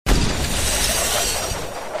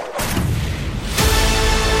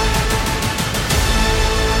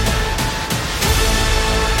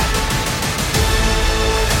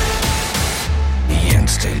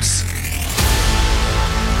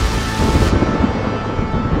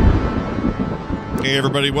Hey,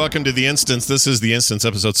 everybody. Welcome to The Instance. This is The Instance,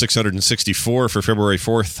 episode 664 for February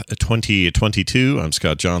 4th, 2022. I'm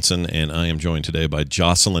Scott Johnson, and I am joined today by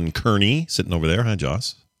Jocelyn Kearney, sitting over there. Hi,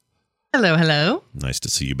 Joss. Hello, hello. Nice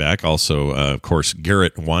to see you back. Also, of course,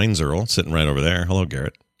 Garrett Weinzierl, sitting right over there. Hello,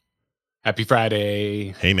 Garrett. Happy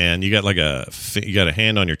Friday. Hey, man, you got a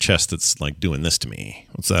hand on your chest that's like doing this to me.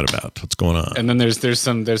 What's that about? What's going on? And then there's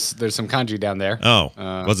some kanji down there. Oh,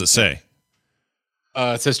 what does it say?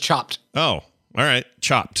 It says chopped. Oh. All right,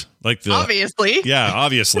 chopped. Like the obviously. Yeah,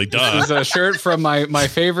 obviously, duh. This is a shirt from my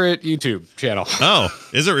favorite YouTube channel. Oh,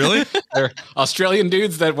 is it really? They're Australian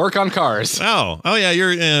dudes that work on cars. Oh yeah,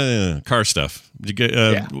 you're car stuff.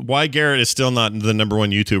 Why Garrett is still not the number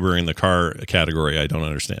one YouTuber in the car category? I don't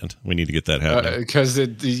understand. We need to get that happening. Because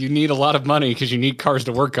you need a lot of money because you need cars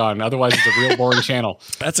to work on. Otherwise, it's a real boring channel.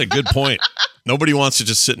 That's a good point. Nobody wants to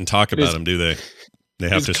just sit and talk about them, do they? They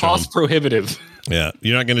have to cost prohibitive. Yeah,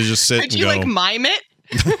 you're not going to just sit. Could you like mime it?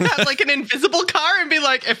 Have like an invisible car and be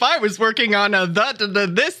like, if I was working on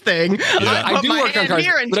this thing, I'd put my hand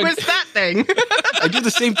here and twist that thing. I do the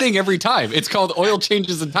same thing every time. It's called oil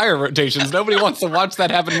changes and tire rotations. Nobody wants to watch that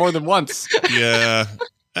happen more than once. Yeah.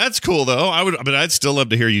 That's cool, though. I'd still love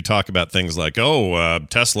to hear you talk about things like,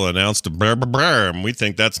 Tesla announced a blah, blah, blah, and we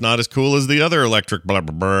think that's not as cool as the other electric blah,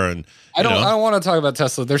 blah, blah. And I don't want to talk about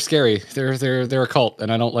Tesla. They're scary. They're a cult,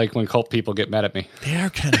 and I don't like when cult people get mad at me. They are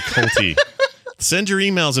kind of culty. Send your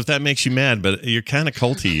emails if that makes you mad, but you're kind of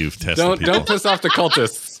culty, you Tesla people. Don't piss off the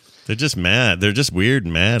cultists. They're just mad. They're just weird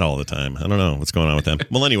and mad all the time. I don't know what's going on with them.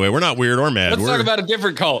 Well, anyway, we're not weird or mad. Let's talk about a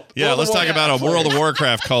different cult. Yeah, let's talk about a World of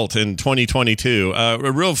Warcraft cult in 2022.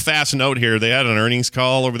 A real fast note here. They had an earnings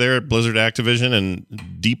call over there at Blizzard Activision,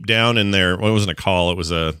 and deep down in there, well, it wasn't a call, it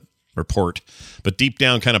was a report. But deep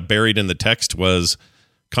down, kind of buried in the text, was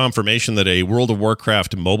confirmation that a World of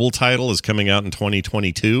Warcraft mobile title is coming out in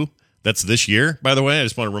 2022. That's this year, by the way. I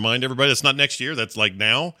just want to remind everybody, it's not next year. That's like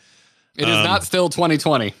now. It is not still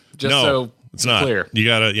 2020. It's not clear. You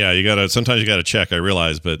gotta. Sometimes you gotta check. I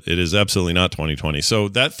realize, but it is absolutely not 2020. So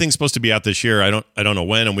that thing's supposed to be out this year. I don't know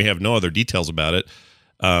when, and we have no other details about it,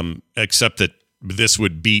 except that this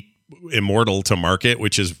would beat Immortal to market,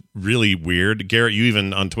 which is really weird. Garrett, you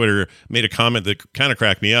even on Twitter made a comment that kind of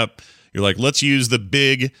cracked me up. You're like, let's use the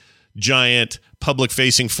big, giant,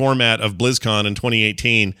 public-facing format of BlizzCon in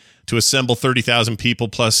 2018 to assemble 30,000 people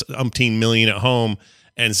plus umpteen million at home.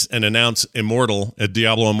 And announce Immortal,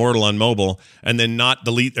 Diablo Immortal on mobile, and then not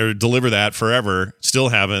delete or deliver that forever. Still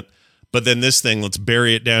haven't. But then this thing, let's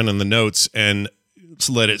bury it down in the notes and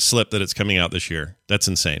let it slip that it's coming out this year. That's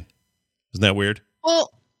insane. Isn't that weird?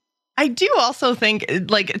 Well, I do also think,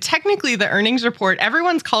 like, technically the earnings report,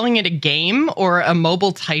 everyone's calling it a game or a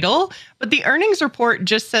mobile title, but the earnings report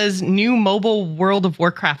just says new mobile World of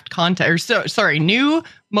Warcraft content, new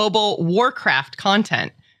mobile Warcraft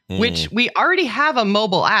content. Which we already have a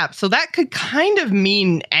mobile app. So that could kind of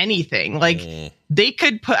mean anything. Like they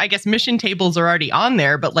could put, I guess mission tables are already on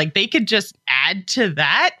there, but like they could just add to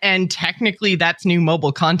that. And technically that's new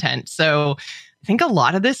mobile content. So I think a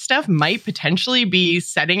lot of this stuff might potentially be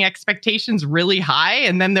setting expectations really high.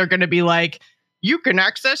 And then they're going to be like, you can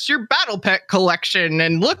access your battle pet collection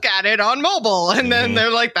and look at it on mobile. And then they're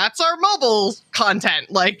like, that's our mobile content.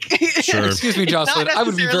 Like, sure. Excuse me, Jocelyn. I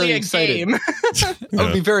would be very excited. I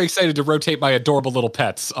would be very excited to rotate my adorable little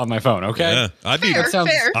pets on my phone. Okay. Yeah, I'd be.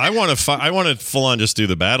 Fair. I want to full on just do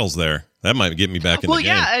the battles there. That might get me back in the game. Well,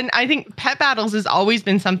 yeah, and I think pet battles has always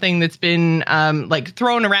been something that's been like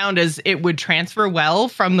thrown around as it would transfer well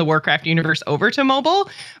from the Warcraft universe over to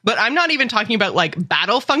mobile. But I'm not even talking about like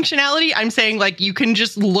battle functionality. I'm saying like you can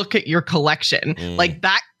just look at your collection. Like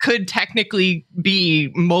that could technically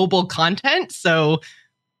be mobile content. So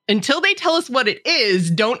until they tell us what it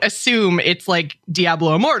is, don't assume it's like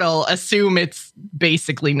Diablo Immortal. Assume it's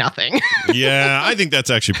basically nothing. Yeah, I think that's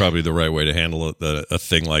actually probably the right way to handle a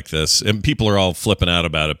thing like this. And people are all flipping out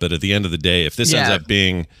about it. But at the end of the day, if this ends up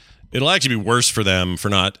being, it'll actually be worse for them for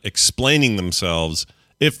not explaining themselves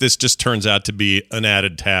if this just turns out to be an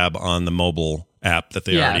added tab on the mobile app that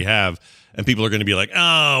they already have. And people are going to be like,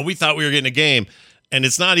 oh, we thought we were getting a game. And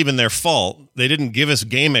it's not even their fault. They didn't give us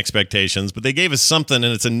game expectations, but they gave us something,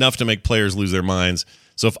 and it's enough to make players lose their minds.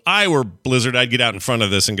 So if I were Blizzard, I'd get out in front of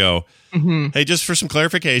this and go, hey, just for some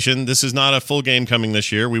clarification, this is not a full game coming this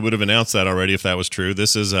year. We would have announced that already if that was true.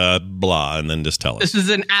 This is blah, and then just tell us. This is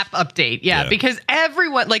an app update. Yeah, because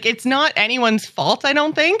everyone, like, it's not anyone's fault, I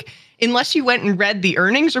don't think. Unless you went and read the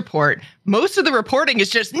earnings report, most of the reporting is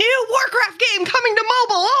just new Warcraft game coming to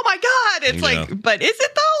mobile. Oh my God. It's like, but is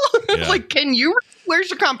it though? Like, where's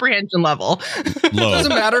your comprehension level? Low. Doesn't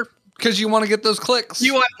matter. because you want to get those clicks.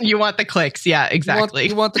 You want the clicks. Yeah, exactly.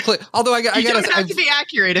 You want the click. Although I don't have to be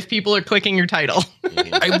accurate if people are clicking your title.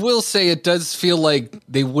 I will say it does feel like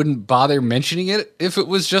they wouldn't bother mentioning it if it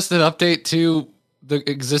was just an update to the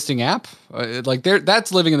existing app.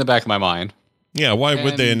 That's living in the back of my mind. Yeah, why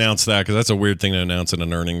would they announce that? Because that's a weird thing to announce in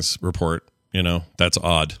an earnings report. That's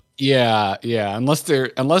odd. Yeah. Unless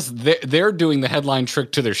they're doing the headline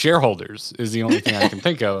trick to their shareholders is the only thing I can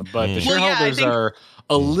think of. But the shareholders are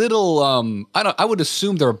a little. I would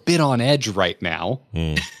assume they're a bit on edge right now.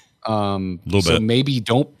 Little so bit. Maybe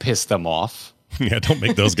don't piss them off. Yeah, don't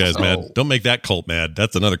make those guys mad. Don't make that cult mad.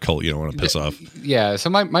 That's another cult you don't want to piss off. Yeah, so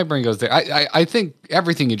my brain goes there. I think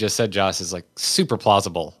everything you just said, Josh, is like super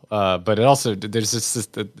plausible. But it also there's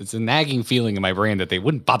it's a nagging feeling in my brain that they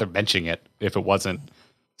wouldn't bother mentioning it if it wasn't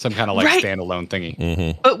some kind of standalone thingy.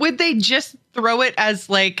 Mm-hmm. But would they just throw it as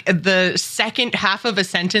like the second half of a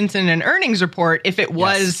sentence in an earnings report if it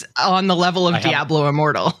was on the level of Diablo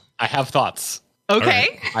Immortal? I have thoughts. Okay.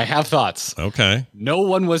 Right. I have thoughts. Okay. No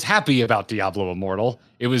one was happy about Diablo Immortal.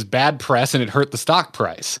 It was bad press and it hurt the stock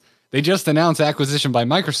price. They just announced acquisition by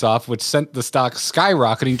Microsoft, which sent the stock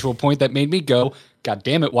skyrocketing to a point that made me go, God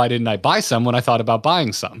damn it, why didn't I buy some when I thought about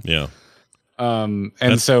buying some? Yeah.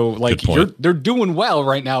 They're doing well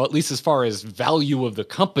right now, at least as far as value of the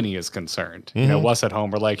company is concerned. Mm-hmm. Us at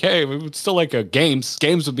home, we're like, hey, we would still like games.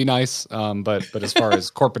 Games would be nice. But as far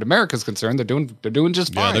as corporate America is concerned, they're doing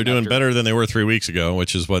just fine. Yeah, they're doing better than they were 3 weeks ago,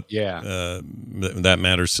 which is what that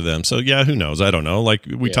matters to them. So yeah, who knows? I don't know. Like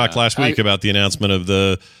we talked last week about the announcement of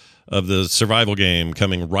the survival game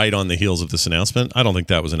coming right on the heels of this announcement. I don't think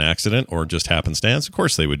that was an accident or just happenstance. Of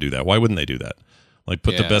course they would do that. Why wouldn't they do that? Like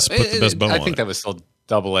put the best bow on it. I think that was still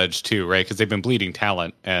double-edged too, right? Because they've been bleeding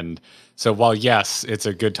talent. And so while, yes, it's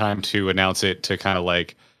a good time to announce it to kind of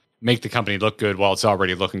like make the company look good while it's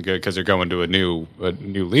already looking good because they're going to a new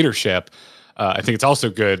leadership, I think it's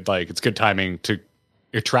also good. Like it's good timing to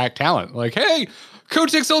attract talent. Like, hey,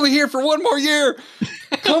 Kotick's only here for one more year.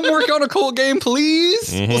 Come work on a cool game,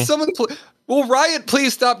 please. Mm-hmm. Will Riot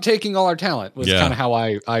please stop taking all our talent? Was kind of how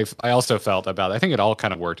I also felt about it. I think it all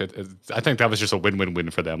kind of worked. I think that was just a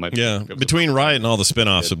win-win-win for them. Between Riot and all the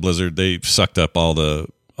spin-offs of Blizzard, they sucked up all the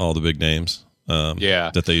big names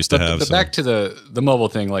that they used to have. But back to the mobile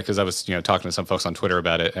thing, like, because I was talking to some folks on Twitter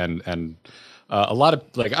about it, and a lot of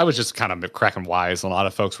I was just kind of cracking wise. And a lot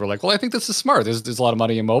of folks were like, well, I think this is smart. There's a lot of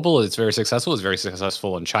money in mobile. It's very successful. It's very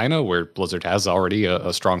successful in China, where Blizzard has already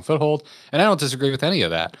a strong foothold. And I don't disagree with any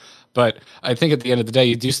of that. But I think at the end of the day,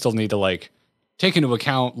 you do still need to take into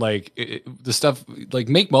account the stuff,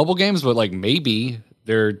 make mobile games, but maybe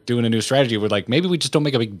they're doing a new strategy where maybe we just don't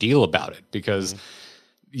make a big deal about it because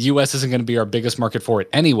U.S. isn't going to be our biggest market for it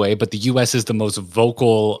anyway, but the U.S. is the most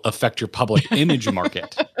vocal affect your public image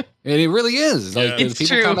market. And it really is. It's the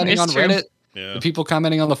people true. commenting on Reddit, the people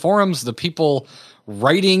commenting on the forums, the people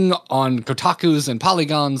writing on Kotakus and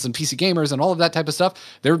Polygons and PC Gamers and all of that type of stuff,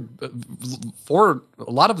 for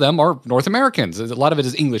a lot of them are North Americans. A lot of it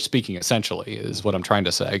is English speaking, essentially, is what I'm trying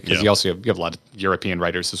to say. Because you have a lot of European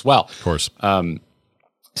writers as well. Of course.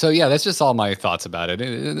 So yeah, that's just all my thoughts about it.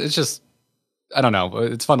 It's just, I don't know.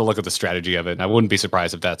 It's fun to look at the strategy of it. And I wouldn't be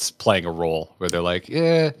surprised if that's playing a role where they're like,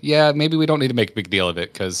 yeah, maybe we don't need to make a big deal of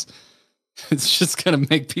it because it's just going to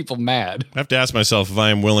make people mad. I have to ask myself if I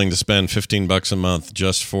am willing to spend $15 a month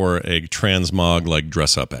just for a transmog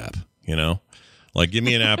dress up app, give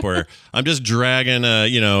me an app where I'm just dragging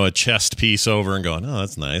a chest piece over and going, oh,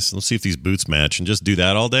 that's nice. Let's see if these boots match and just do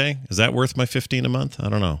that all day. Is that worth my $15 a month? I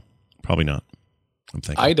don't know. Probably not. I'm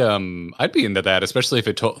thinking. I'd be into that, especially if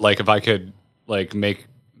if I could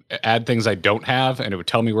add things I don't have and it would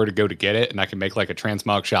tell me where to go to get it and I can make a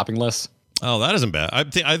transmog shopping list. Oh, that isn't bad. I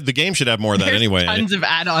think the game should have more of that anyway. Tons of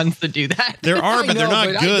add-ons that do that. There are, but they're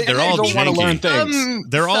not good. They're all janky. Want to learn things.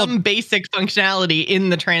 They're all some basic functionality in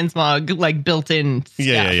the transmog, built-in stuff.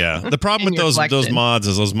 Yeah. The problem with those mods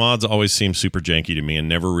is those mods always seem super janky to me and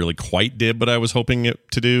never really quite did what I was hoping it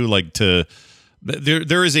to do.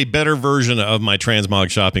 There is a better version of my transmog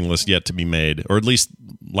shopping list yet to be made, or at least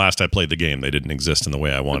last I played the game, they didn't exist in the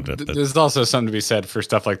way I wanted it. But there's also something to be said for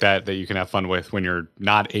stuff like that you can have fun with when you're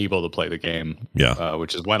not able to play the game. Yeah.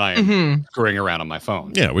 Which is when I am screwing around on my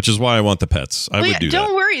phone. Yeah, which is why I want the pets. I would do that.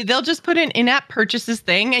 Don't worry. They'll just put an in-app purchases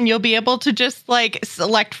thing and you'll be able to just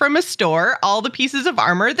select from a store all the pieces of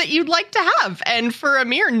armor that you'd like to have. And for a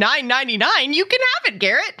mere $9.99, you can have it,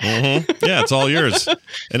 Garrett. Mm-hmm. Yeah, it's all yours.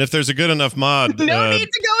 And if there's a good enough mod... no need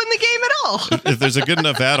to go in the game at all. If there's a good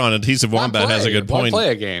enough add-on, Adhesive Wombat has a good point.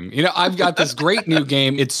 Play a game. I've got this great new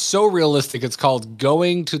game. It's so realistic. It's called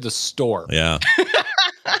Going to the Store. Yeah.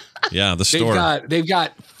 Yeah, the store. They've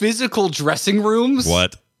got physical dressing rooms.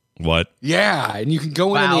 What? What? Yeah, and you can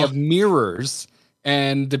go in and they have mirrors,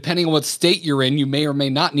 and depending on what state you're in, you may or may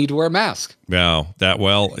not need to wear a mask. Well,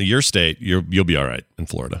 your state, you'll be all right in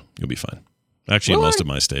Florida. You'll be fine. Actually, in most of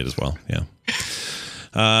my state as well.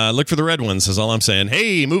 Yeah. Look for the red ones is all I'm saying.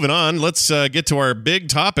 Hey, moving on. Let's get to our big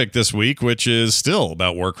topic this week, which is still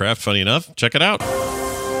about Warcraft. Funny enough. Check it out.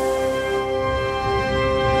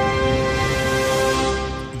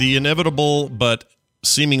 The inevitable but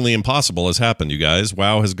seemingly impossible has happened, you guys.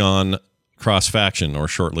 WoW has gone cross-faction, or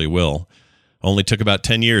shortly will. Only took about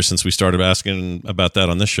 10 years since we started asking about that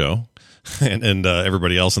on this show, and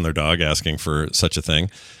everybody else and their dog asking for such a thing.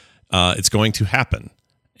 It's going to happen.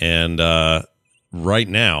 And right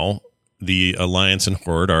now, the Alliance and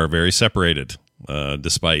Horde are very separated,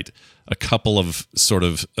 despite a couple of sort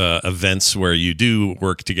of events where you do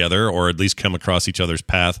work together, or at least come across each other's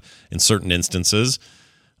path in certain instances.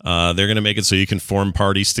 They're going to make it so you can form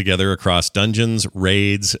parties together across dungeons,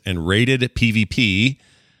 raids, and rated PvP.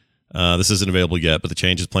 This isn't available yet, but the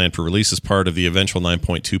change is planned for release as part of the eventual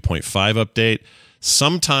 9.2.5 update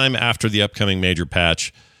sometime after the upcoming major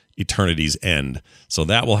patch, Eternity's End. So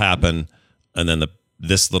that will happen, and then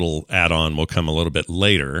this little add-on will come a little bit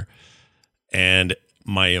later. And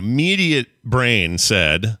my immediate brain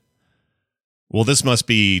said, well, this must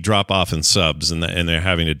be drop-off in subs, and they're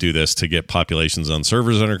having to do this to get populations on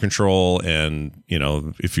servers under control. And, you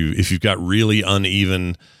know, if you've got really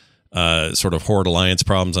uneven sort of Horde Alliance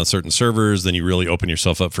problems on certain servers, then you really open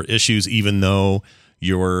yourself up for issues, even though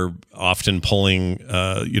you're often pulling,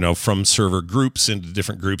 from server groups into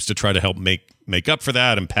different groups to try to help make up for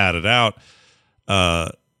that and pad it out.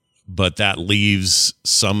 But that leaves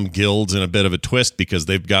some guilds in a bit of a twist because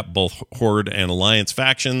they've got both Horde and Alliance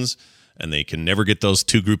factions, and they can never get those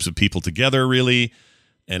two groups of people together, really.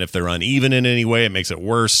 And if they're uneven in any way, it makes it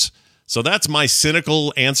worse. So that's my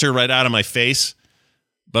cynical answer right out of my face.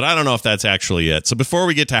 But I don't know if that's actually it. So before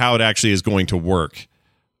we get to how it actually is going to work,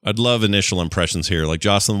 I'd love initial impressions here. Like,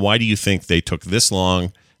 Jocelyn, why do you think they took this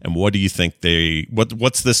long? And what do you think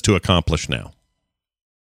what's this to accomplish now?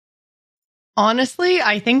 Honestly,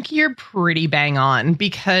 I think you're pretty bang on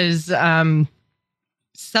because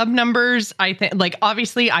sub numbers, I think, like,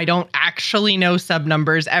 obviously I don't actually know sub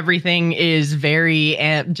numbers. Everything is very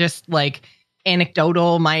just like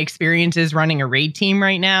anecdotal. My experience is running a raid team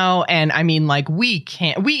right now. And I mean, like, we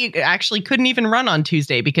actually couldn't even run on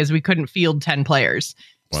Tuesday because we couldn't field 10 players.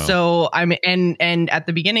 Wow. So and at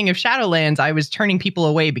the beginning of Shadowlands, I was turning people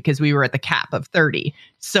away because we were at the cap of 30.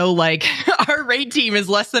 So like our raid team is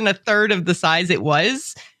less than a third of the size it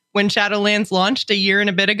was when Shadowlands launched a year and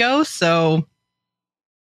a bit ago. So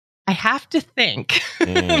I have to think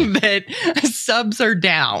that subs are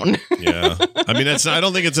down. Yeah. I mean, I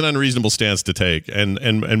don't think it's an unreasonable stance to take.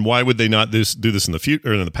 And why would they not do this in the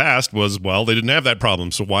future or in the past was, well, they didn't have that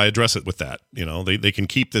problem. So why address it with that? You know, they can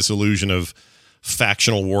keep this illusion of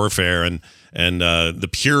factional warfare and the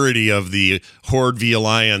purity of the Horde v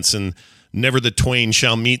Alliance and never the twain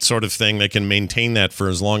shall meet sort of thing. They can maintain that for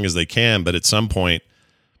as long as they can. But at some point,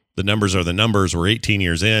 the numbers are the numbers. We're 18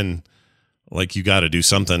 years in. Like, you got to do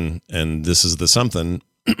something, and this is the something.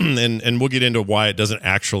 and we'll get into why it doesn't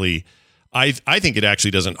actually. I think it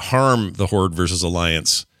actually doesn't harm the Horde versus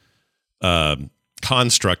Alliance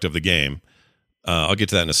construct of the game. I'll get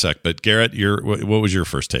to that in a sec. But Garrett, what was your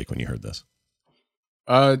first take when you heard this?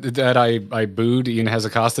 That I booed Ian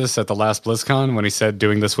Hezekostas at the last BlizzCon when he said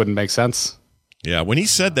doing this wouldn't make sense. Yeah, when he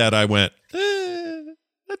said that, I went,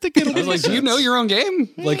 I think it'll. I was like, do you know your own game?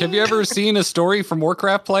 Like, have you ever seen a story from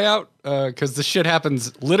Warcraft play out? Because this shit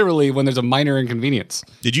happens literally when there's a minor inconvenience.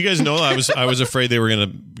 Did you guys know I was afraid they were going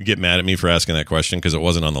to get mad at me for asking that question because it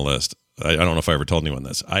wasn't on the list. I don't know if I ever told anyone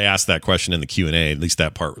this. I asked that question in the Q&A, at least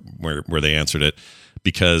that part where they answered it,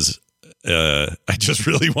 because I just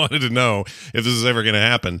really wanted to know if this is ever going to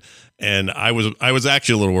happen. And I was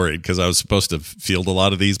actually a little worried because I was supposed to field a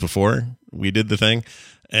lot of these before we did the thing.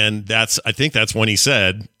 And I think that's when he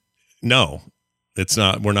said, no, it's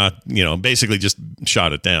not, we're not, basically just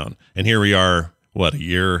shot it down. And here we are, not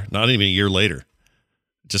even a year later,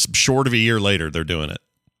 just short of a year later, they're doing it.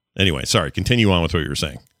 Anyway, sorry, continue on with what you were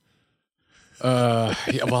saying.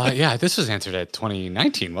 This was answered at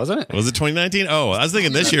 2019, wasn't it? Was it 2019? Oh, I was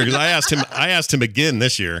thinking this year because I asked him again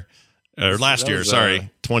this year, or last year,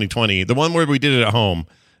 2020. The one where we did it at home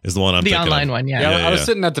is the one I'm thinking of. The online one, yeah. I was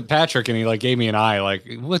sitting at the Patrick and he gave me an eye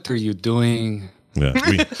like, what are you doing? Yeah,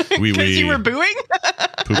 because you were booing.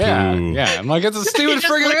 Yeah. I'm like, it's a stupid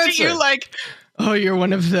friggin' answer. You like, oh, you're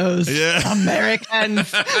one of those Americans.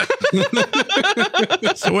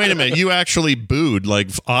 So wait a minute, you actually booed, like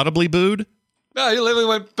audibly booed? No, you literally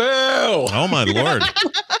went, boo! Oh, my Lord.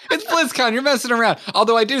 It's BlizzCon. You're messing around.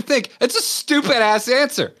 Although I do think it's a stupid ass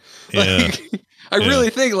answer. Yeah. I really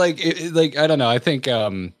think, I don't know. I think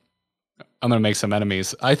I'm going to make some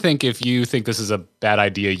enemies. I think if you think this is a bad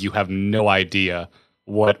idea, you have no idea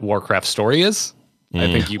what Warcraft's story is. I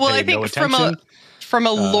think you pay no attention. From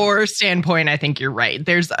a lore standpoint, I think you're right.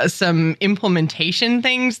 There's some implementation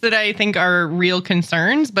things that I think are real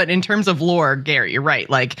concerns. But in terms of lore, Gary, you're right.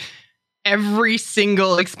 Like, every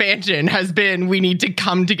single expansion has been, we need to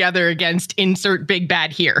come together against insert big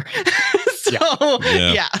bad here.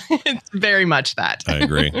 Yeah, it's very much that. I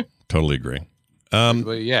agree. Totally agree.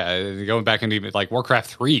 But yeah, going back into like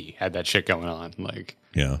Warcraft 3 had that shit going on. Like,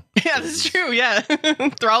 yeah, that's true. Yeah,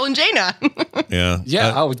 Thrall and Jaina.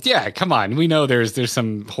 Yeah. Come on, we know there's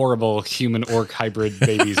some horrible human orc hybrid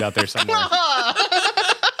babies out there somewhere.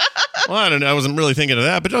 Well, I don't know. I wasn't really thinking of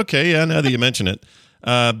that, but okay. Yeah, now that you mention it,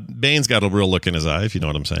 Bane's got a real look in his eye, if you know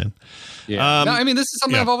what I'm saying. Yeah. No, I mean, this is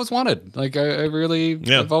something I've always wanted. Like,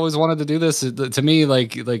 I've always wanted to do this. To me,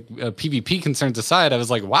 like PvP concerns aside, I was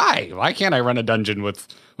like, why? Why can't I run a dungeon with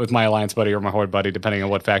my alliance buddy or my horde buddy, depending on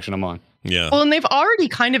what faction I'm on? Yeah. Well, and they've already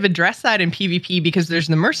kind of addressed that in PvP because there's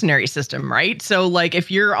the mercenary system, right? So, like,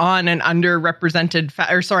 if you're on an an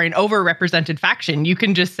overrepresented faction, you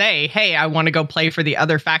can just say, "Hey, I want to go play for the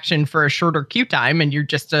other faction for a shorter queue time," and you're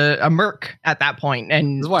just a merc at that point.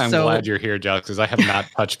 And this is why I'm glad you're here, Josh, because I have not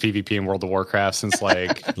touched PvP in World of Warcraft since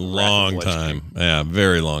like long time. Yeah,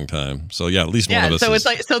 very long time. So yeah, at least one of us. So it's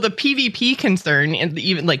like the PvP concern, and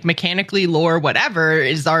even like mechanically, lore, whatever,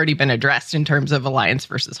 has already been addressed in terms of alliance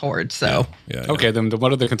versus horde. So. Yeah. Okay, then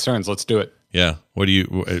what are the concerns? Let's do it. Yeah. What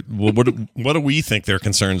do we think their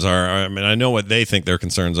concerns are? I mean, I know what they think their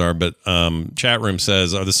concerns are, but chat room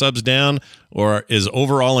says, are the subs down or is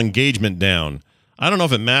overall engagement down? I don't know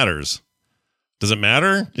if it matters. Does it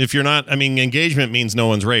matter if you're not? I mean, engagement means no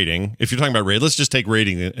one's raiding. If you're talking about raid, let's just take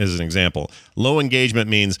raiding as an example. Low engagement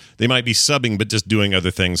means they might be subbing but just doing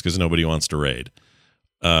other things because nobody wants to raid.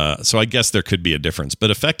 So I guess there could be a difference,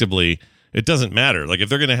 but effectively, it doesn't matter. Like if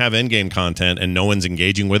they're going to have endgame content and no one's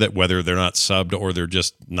engaging with it, whether they're not subbed or they're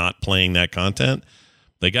just not playing that content,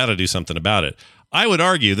 they got to do something about it. I would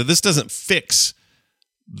argue that this doesn't fix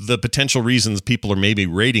the potential reasons people are maybe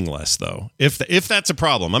raiding less, though. If that's a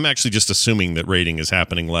problem, I'm actually just assuming that raiding is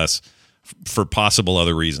happening less for possible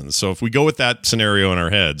other reasons. So if we go with that scenario in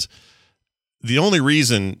our heads, the only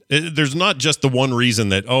reason, there's not just the one reason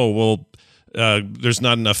that, there's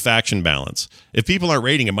not enough faction balance. If people aren't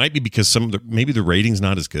raiding, it might be because maybe the rating's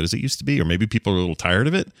not as good as it used to be, or maybe people are a little tired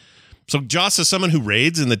of it. So, Joss, as someone who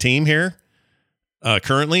raids in the team here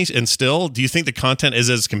currently, and still, do you think the content is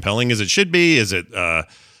as compelling as it should be? Is it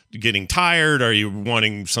getting tired? Are you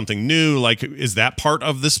wanting something new? Like, is that part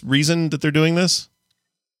of this reason that they're doing this?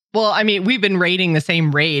 Well, I mean, we've been raiding the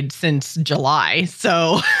same raid since July,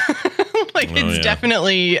 so it's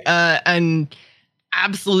definitely an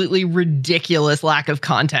absolutely ridiculous lack of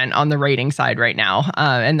content on the rating side right now.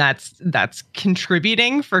 And that's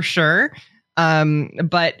contributing for sure.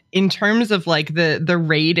 But in terms of like the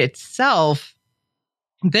raid itself,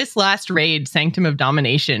 this last raid, Sanctum of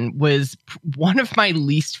Domination, was one of my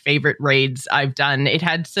least favorite raids I've done. It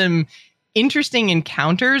had some interesting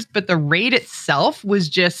encounters, but the raid itself was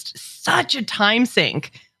just such a time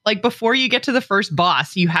sink. Like before you get to the first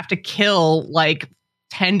boss, you have to kill like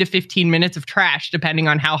 10 to 15 minutes of trash, depending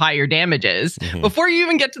on how high your damage is, before you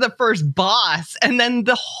even get to the first boss. And then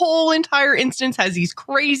the whole entire instance has these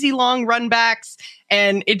crazy long runbacks.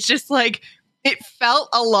 And it's just like, it felt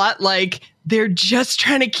a lot like they're just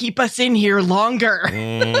trying to keep us in here longer.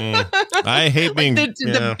 I hate being...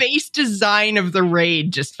 the base design of the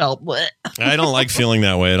raid just felt... bleh. I don't like feeling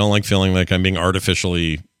that way. I don't like feeling like I'm being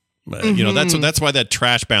artificially... that's why that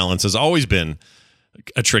trash balance has always been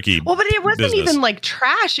a tricky but it wasn't business. Even like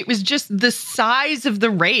trash. It was just the size of the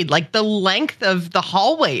raid, like the length of the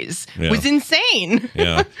hallways was insane.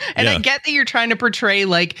 Yeah. And I get that you're trying to portray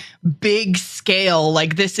like big scale,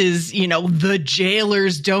 like this is, the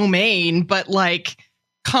jailer's domain, but like,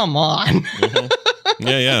 come on.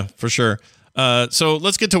 Yeah, for sure. So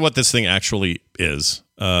let's get to what this thing actually is,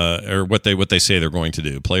 or what they say they're going to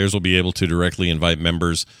do. Players will be able to directly invite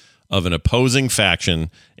members of an opposing faction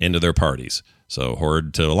into their parties. So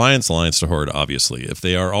Horde to Alliance, Alliance to Horde, obviously. If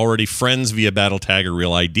they are already friends via battle tag or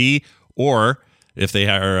real ID, or if they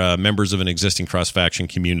are members of an existing cross-faction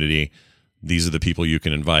community, these are the people you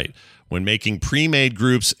can invite. When making pre-made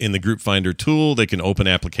groups in the Group Finder tool, they can open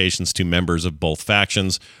applications to members of both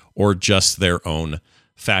factions or just their own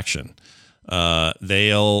faction. I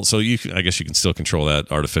guess you can still control that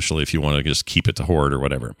artificially if you want to just keep it to Horde or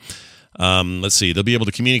whatever. Let's see. They'll be able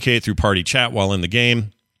to communicate through party chat while in the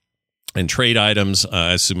game and trade items,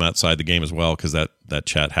 I assume outside the game as well, because that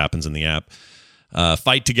chat happens in the app.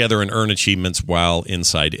 Fight together and earn achievements while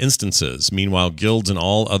inside instances. Meanwhile, guilds and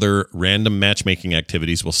all other random matchmaking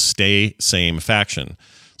activities will stay same faction.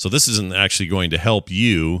 So this isn't actually going to help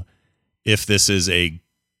you if this is a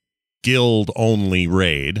guild-only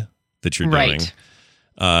raid that you're doing.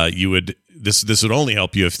 This would only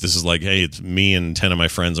help you if this is like, hey, it's me and 10 of my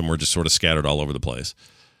friends and we're just sort of scattered all over the place.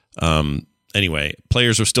 Anyway,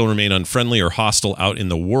 players will still remain unfriendly or hostile out in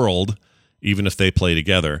the world, even if they play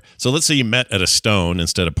together. So let's say you met at a stone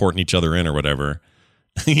instead of porting each other in or whatever.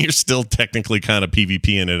 You're still technically kind of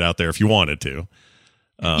PvPing it out there if you wanted to.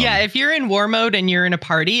 Yeah, if you're in war mode and you're in a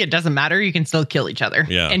party, it doesn't matter. You can still kill each other.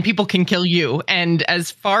 Yeah. And people can kill you. And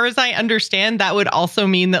as far as I understand, that would also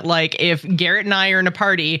mean that, like, if Garrett and I are in a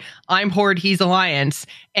party, I'm Horde, he's Alliance,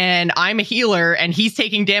 and I'm a healer and he's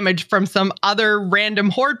taking damage from some other random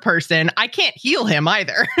Horde person, I can't heal him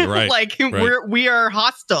either. Right. We are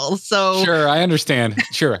hostile. So sure, I understand.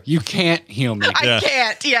 Sure, you can't heal me. I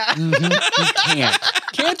can't. Yeah. Mm-hmm. You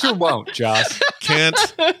can't or won't, Joss. Can't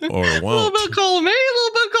or won't. A little bit calling me, a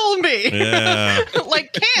little bit calling me. Yeah.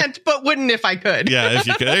 Like can't, but wouldn't if I could. Yeah, if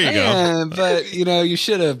you could. There you go. Yeah, but you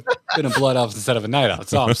should have been a blood elf instead of a night elf.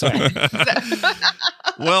 That's all I'm saying.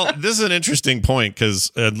 Well, this is an interesting point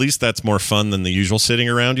because at least that's more fun than the usual sitting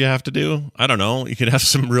around you have to do. I don't know. You could have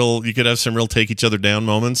some real take each other down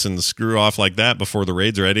moments and screw off like that before the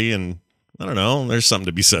raid's ready. And I don't know. There's something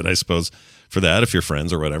to be said, I suppose, for that if you're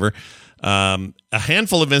friends or whatever. A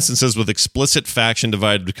handful of instances with explicit faction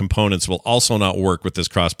divided components will also not work with this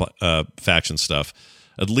cross faction stuff,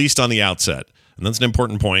 at least on the outset. And that's an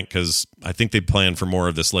important point because I think they plan for more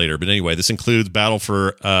of this later. But anyway, this includes Battle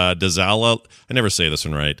for Dazala. I never say this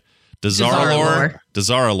one right.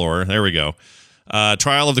 Dazaralor. There we go.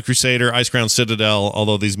 Trial of the Crusader, Icecrown Citadel,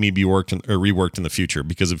 although these may be reworked in the future.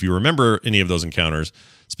 Because if you remember any of those encounters,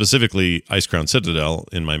 specifically Icecrown Citadel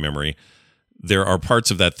in my memory, there are parts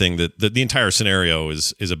of that thing that the entire scenario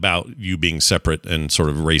is about you being separate and sort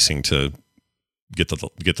of racing to get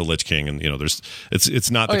the Lich King, and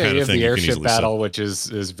it's not the kind of thing you you have can the airship easily battle, which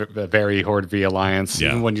is very Horde v Alliance. Yeah.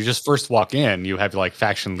 Even when you just first walk in, you have like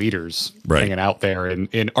faction leaders hanging out there in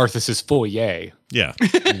Arthas's foyer. Yeah,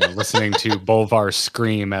 listening to Bolvar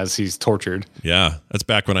scream as he's tortured. Yeah, that's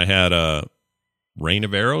back when I had Rain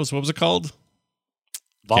of Arrows. What was it called?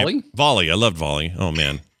 Volley. Volley. I loved Volley. Oh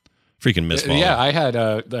man, freaking miss Volley. Yeah, I had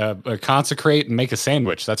a consecrate and make a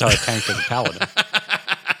sandwich. That's how I tanked as a paladin.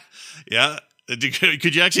 Yeah.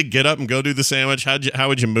 Could you actually get up and go do the sandwich? How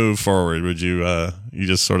would you move forward? Would you you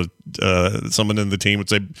just sort of someone in the team would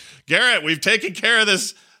say, Garrett, we've taken care of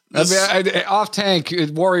this. Off tank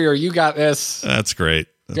warrior, you got this. That's great.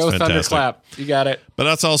 That's go fantastic. thunderclap, you got it. But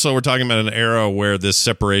that's also, we're talking about an era where this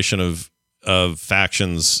separation of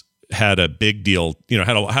factions had a big deal.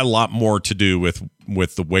 Had a lot more to do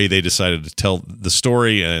with the way they decided to tell the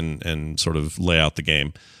story and sort of lay out the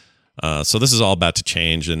game. So this is all about to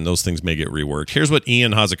change, and those things may get reworked. Here's what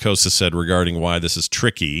Ian Hazukosa said regarding why this is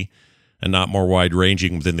tricky and not more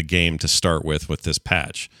wide-ranging within the game to start with this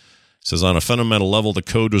patch. He says, on a fundamental level, the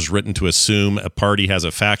code was written to assume a party has a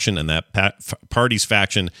faction, and that party's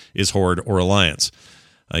faction is Horde or Alliance.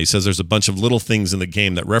 He says there's a bunch of little things in the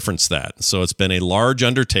game that reference that. So it's been a large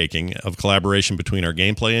undertaking of collaboration between our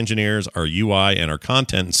gameplay engineers, our UI, and our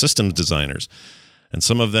content and systems designers. And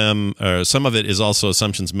some of it is also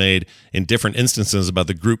assumptions made in different instances about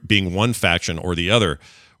the group being one faction or the other.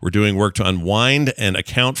 We're doing work to unwind and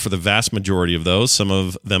account for the vast majority of those. Some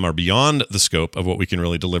of them are beyond the scope of what we can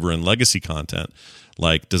really deliver in legacy content,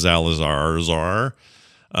 like Dazalazar.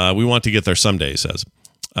 We want to get there someday, he says.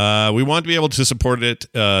 We want to be able to support it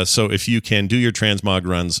so you can do your transmog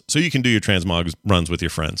runs with your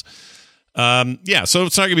friends. So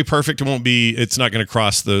it's not going to be perfect. It's not going to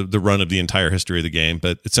cross the run of the entire history of the game,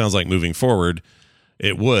 but it sounds like moving forward,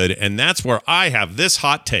 it would. And that's where I have this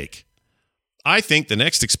hot take. I think the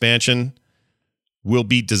next expansion will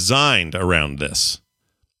be designed around this,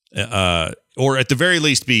 or at the very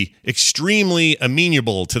least be extremely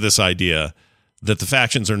amenable to this idea that the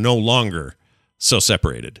factions are no longer so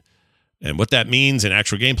separated. And what that means in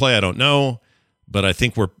actual gameplay, I don't know, but I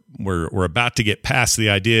think we're about to get past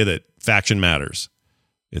the idea that faction matters.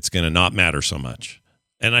 It's going to not matter so much.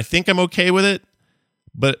 And I think I'm okay with it,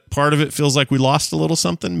 but part of it feels like we lost a little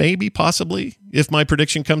something, maybe, possibly, if my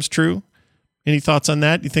prediction comes true. Any thoughts on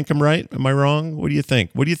that? You think I'm right? Am I wrong? What do you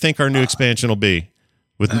think? What do you think our new expansion will be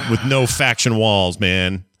with no faction walls,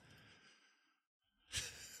 man?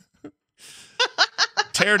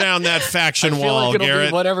 Tear down that faction I feel wall, like it'll Garrett.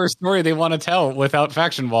 be whatever story they want to tell without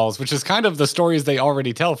faction walls, which is kind of the stories they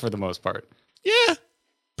already tell for the most part. Yeah,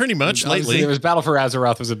 pretty much Obviously, lately. there was Battle for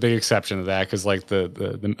Azeroth was a big exception to that because like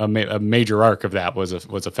a major arc of that was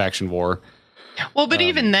a faction war. Well, but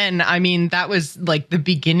even then, I mean, that was like the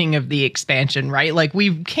beginning of the expansion, right? Like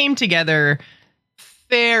we came together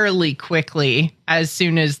fairly quickly as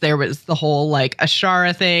soon as there was the whole like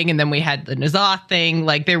Ashara thing, and then we had the N'Zoth thing.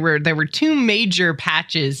 Like there were two major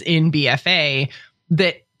patches in BFA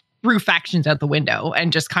that threw factions out the window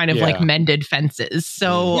and just kind of like mended fences.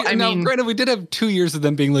 So I mean, granted, we did have 2 years of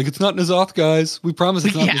them being like, it's not N'Zoth, guys. We promise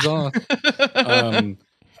it's not N'Zoth.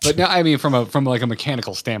 But now, I mean, from like a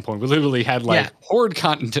mechanical standpoint, we literally had like Horde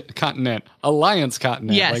continent, Alliance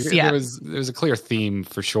continent. Yes, like, there was a clear theme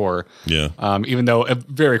for sure. Yeah. Even though it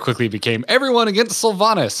very quickly became everyone against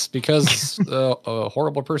Sylvanas because a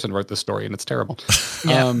horrible person wrote this story and it's terrible.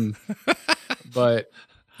 But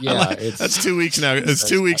yeah, that's 2 weeks now. It's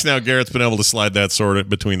 2 weeks now. Garrett's been able to slide that sword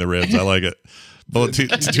between the ribs. I like it. Both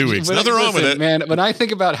 2 weeks. Nothing wrong with it, man. When I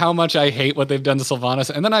think about how much I hate what they've done to Sylvanas,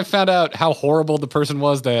 and then I found out how horrible the person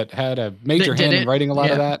was that had a major hand in writing a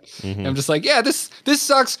lot of that, I'm just like, yeah, this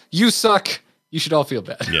sucks. You suck. You should all feel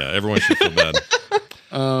bad. Yeah, everyone should feel bad.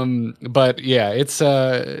 But yeah,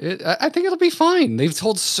 I think it'll be fine. They've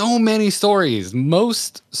told so many stories.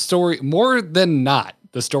 More than not,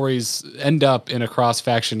 the stories end up in a cross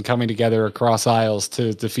faction coming together across aisles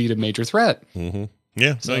to defeat a major threat. Mm-hmm.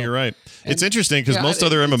 Yeah, so, no, you're right. It's interesting because most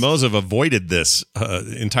other MMOs have avoided this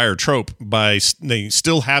entire trope by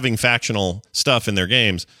still having factional stuff in their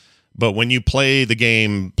games. But when you play the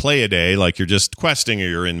game, play a day, like you're just questing or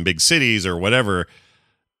you're in big cities or whatever,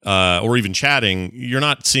 or even chatting, you're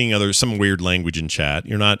not seeing some weird language in chat.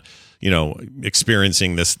 You're not,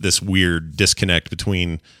 experiencing this weird disconnect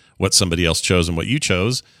between what somebody else chose and what you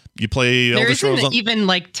chose. You play Elder Scrolls. There isn't even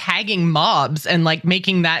like tagging mobs and like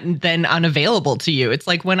making that then unavailable to you. It's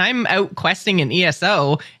like when I'm out questing in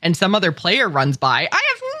ESO and some other player runs by, I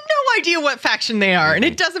have no idea what faction they are, and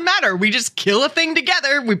it doesn't matter. We just kill a thing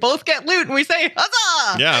together. We both get loot, and we say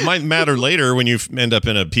huzzah! Yeah, it might matter later when you end up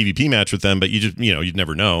in a PvP match with them, but you just you'd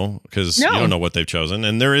never know because you don't know what they've chosen.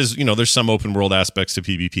 And there is there's some open world aspects to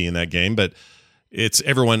PvP in that game, but it's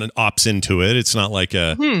everyone opts into it. It's not like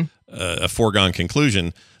a foregone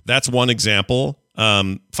conclusion. That's one example.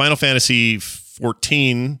 Final Fantasy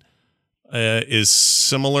 14 is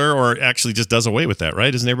similar, or actually just does away with that,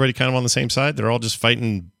 right? Isn't everybody kind of on the same side? They're all just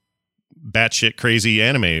fighting batshit crazy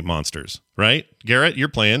anime monsters, right? Garrett, you're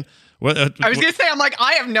playing. What? I was going to say, I'm like,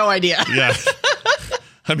 I have no idea. Yeah.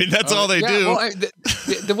 I mean, that's all they do. Well,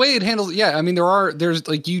 the way it handles, I mean, there's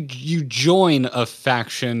like you join a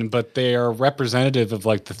faction, but they are representative of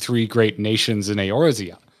like the three great nations in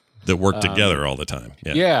Eorzea. That work together all the time.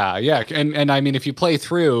 Yeah. And I mean, if you play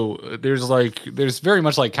through, there's very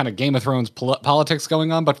much like kind of Game of Thrones politics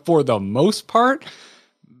going on, but for the most part,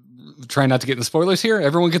 try not to get into spoilers here.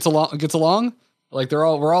 Everyone gets along. Like we're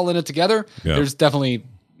all in it together. Yeah. There's definitely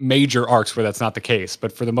major arcs where that's not the case,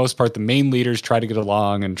 but for the most part, the main leaders try to get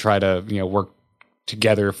along and try to work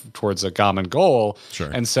together towards a common goal. Sure.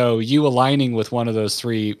 And so you aligning with one of those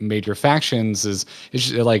three major factions is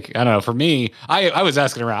like, I don't know, for me, I was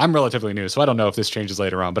asking around. I'm relatively new, so I don't know if this changes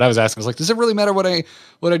later on, but I was asking, I was like, does it really matter what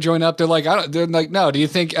I join up? They're like, no, do you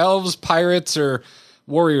think elves, pirates, or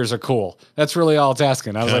warriors are cool? That's really all it's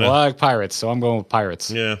asking. I was like, well, I like pirates, so I'm going with pirates.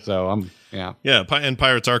 Yeah. So Yeah, and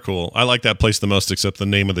pirates are cool. I like that place the most, except the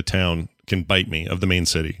name of the town can bite me, of the main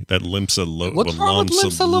city. That Limsa What's wrong with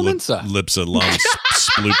Limsa Lominsa? Lipsa Lom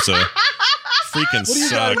Sploopsa. Freaking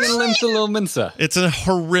sucks. Limsa Lominsa?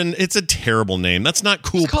 It's a terrible name. That's not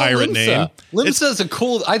cool pirate Limsa. name. Limsa is a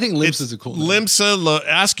cool. I think Limsa is a cool name.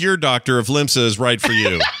 Ask your doctor if Limsa is right for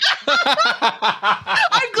you.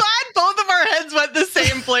 I'm glad both of our heads went the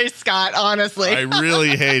same place, Scott, honestly. I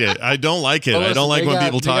really hate it. I don't like it. I don't like when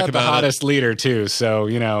people talk about the hottest leader too, so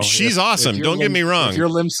she's awesome. Don't get me wrong. If your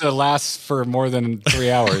Limsa lasts for more than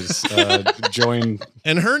 3 hours, join.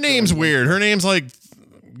 And her name's weird. Her name's like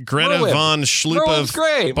Greta Merwib. von Schlupa. Merwib's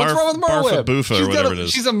great. What's wrong with Merwib? Barfa or whatever it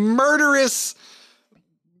is. She's a murderous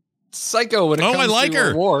psycho when it comes I like to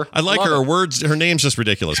her. war. I like her. Her name's just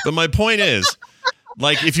ridiculous. But my point is,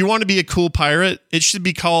 like, if you want to be a cool pirate, it should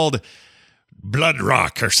be called Blood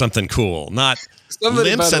Rock or something cool, not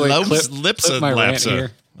Limsa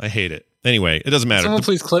Lapsa. I hate it. Anyway, it doesn't matter. Someone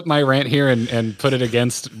please clip my rant here and put it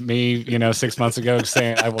against me, 6 months ago,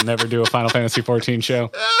 saying I will never do a Final Fantasy 14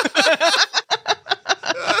 show.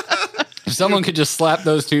 If someone could just slap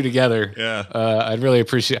those two together, I'd really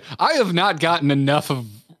appreciate it. I have not gotten enough of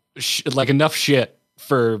enough shit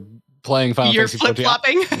for playing Final You're Fantasy 14.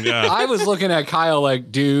 flip-flopping. Yeah. I was looking at Kyle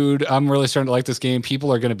like, dude, I'm really starting to like this game.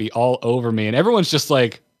 People are going to be all over me. And everyone's just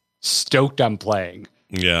like stoked I'm playing.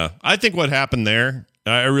 Yeah. I think what happened there,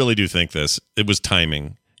 I really do think this, it was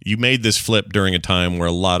timing. You made this flip during a time where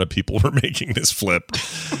a lot of people were making this flip.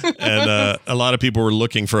 And a lot of people were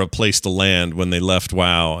looking for a place to land when they left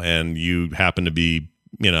WoW. And you happened to be,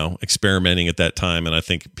 experimenting at that time. And I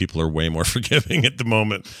think people are way more forgiving at the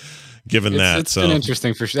moment. Given that, it's been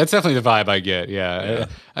interesting for sure. That's definitely the vibe I get. Yeah.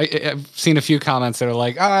 I've seen a few comments that are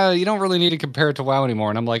like, you don't really need to compare it to WoW anymore.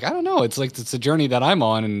 And I'm like, I don't know. It's like it's a journey that I'm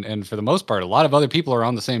on, and for the most part, a lot of other people are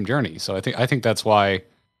on the same journey. So I think that's why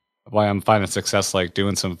I'm finding success like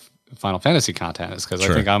doing some Final Fantasy content is because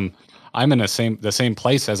I think I'm in the same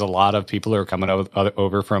place as a lot of people who are coming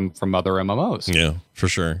over from other MMOs. Yeah, for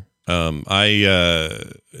sure. The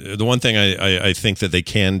one thing I think that they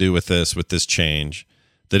can do with this change,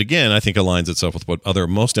 that again I think aligns itself with what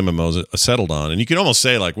most MMOs settled on, and you can almost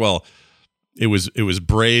say like, well, it was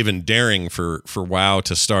brave and daring for WoW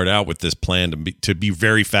to start out with this plan to be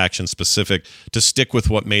very faction specific, to stick with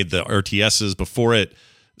what made the RTSs before it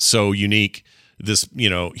so unique. This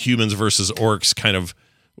humans versus orcs kind of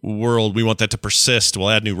world, we want that to persist. We'll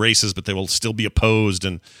add new races, but they will still be opposed,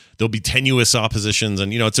 and there'll be tenuous oppositions,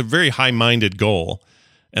 and it's a very high-minded goal,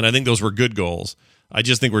 and I think those were good goals. I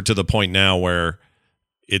just think we're to the point now where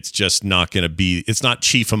it's just not going to be, it's not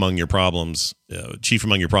chief among your problems. Chief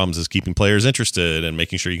among your problems is keeping players interested and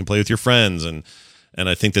making sure you can play with your friends. And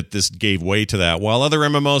I think that this gave way to that. While other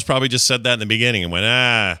MMOs probably just said that in the beginning and went,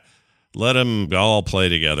 let them all play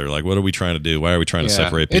together. Like, what are we trying to do? Why are we trying to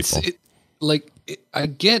separate people? I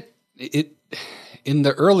get it. In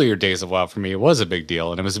the earlier days of WoW, for me, it was a big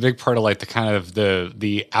deal. And it was a big part of like the kind of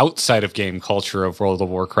the outside of game culture of World of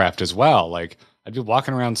Warcraft as well. Like, I'd be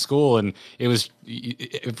walking around school and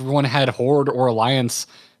everyone had Horde or Alliance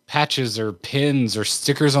patches or pins or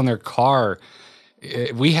stickers on their car.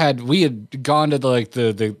 We had gone to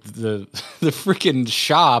the freaking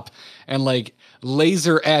shop and like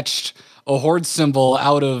laser etched a Horde symbol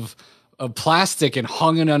out of plastic and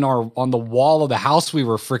hung it on the wall of the house we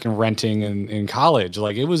were freaking renting in college.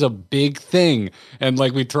 Like, it was a big thing. And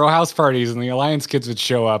like, we'd throw house parties and the Alliance kids would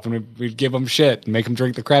show up and we'd give them shit and make them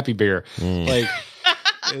drink the crappy beer. Like,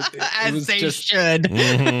 as they should.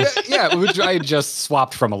 Yeah, which I had just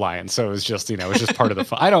swapped from Alliance, so it was just it was just part of the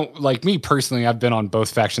fun. I don't like me personally. I've been on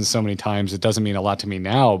both factions so many times; it doesn't mean a lot to me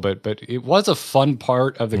now. But it was a fun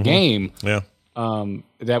part of the game. Yeah.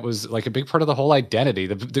 That was like a big part of the whole identity.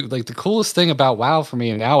 The coolest thing about WoW for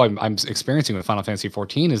me, and now I'm experiencing with Final Fantasy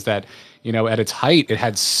 14, is that at its height, it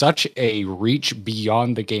had such a reach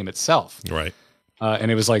beyond the game itself. Right.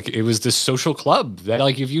 And it was this social club that,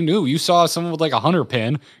 like, if you saw someone with like a hunter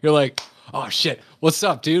pin, you're like, oh shit, what's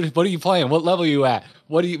up, dude? What are you playing? What level are you at?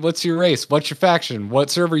 What's your race? What's your faction? What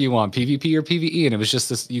server you on? PvP or PvE? And it was just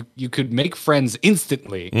this, you could make friends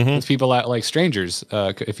instantly with people like strangers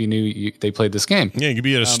if you knew they played this game. Yeah, you could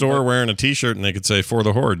be at a store wearing a t-shirt and they could say "For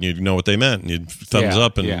the Horde" and you'd know what they meant and you'd thumbs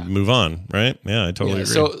up and move on, right? Yeah, I totally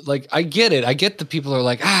agree. So like, I get it. I get that people are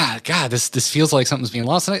like, God, this feels like something's being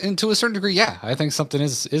lost. And to a certain degree, yeah, I think something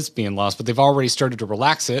is being lost, but they've already started to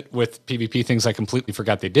relax it with PvP things I completely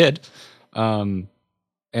forgot they did.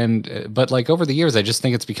 But like over the years, I just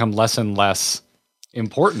think it's become less and less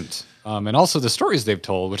important. And also the stories they've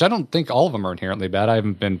told, which I don't think all of them are inherently bad. I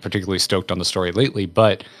haven't been particularly stoked on the story lately,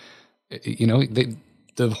 but the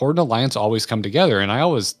Horde and Alliance always come together. And I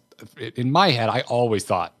always, in my head, I always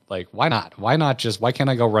thought like, why not? Why can't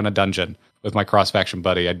I go run a dungeon with my cross-faction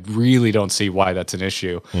buddy? I really don't see why that's an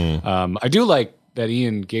issue. I do like that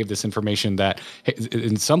Ian gave this information that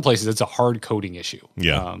in some places it's a hard coding issue.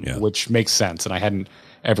 Which makes sense. And I hadn't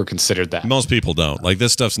ever considered that. Most people don't. Like,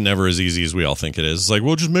 this stuff's never as easy as we all think it is. It's like,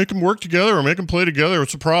 well, just make them work together or make them play together.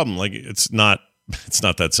 What's the problem? Like, it's not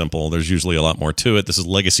that simple. There's usually a lot more to it. This is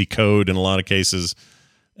legacy code in a lot of cases.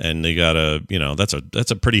 And they gotta,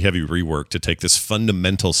 that's a pretty heavy rework to take this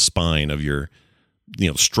fundamental spine of your,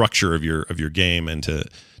 structure of your game and to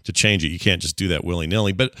change it. You can't just do that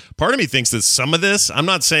willy-nilly. But part of me thinks that some of this, I'm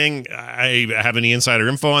not saying I have any insider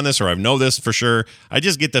info on this or I know this for sure. I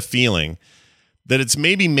just get the feeling that it's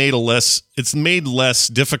maybe made less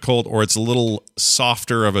difficult, or it's a little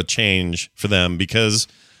softer of a change for them because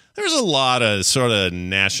there's a lot of sort of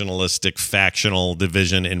nationalistic factional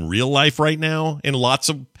division in real life right now in lots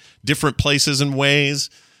of different places and ways.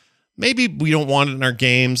 Maybe we don't want it in our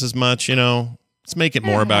games as much, Let's make it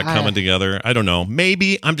more about coming together. I don't know.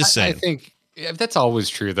 Maybe. I'm just saying. I think that's always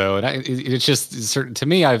true, though. And it's just certain to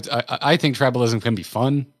me. I think tribalism can be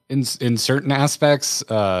fun in certain aspects,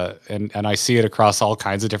 and I see it across all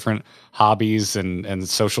kinds of different hobbies and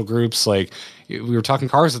social groups. Like we were talking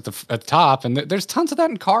cars at the top, and there's tons of that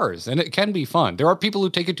in cars, and it can be fun. There are people who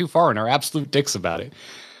take it too far and are absolute dicks about it.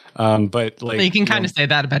 But like, well, you can kind of say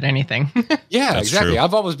that about anything. Yeah, That's exactly. true.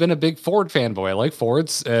 I've always been a big Ford fanboy. I like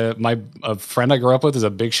Fords. A friend I grew up with is a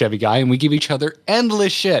big Chevy guy, and we give each other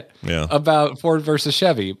endless shit about Ford versus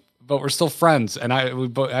Chevy. But we're still friends, and we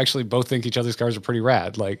both think each other's cars are pretty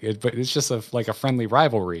rad. But it's just a friendly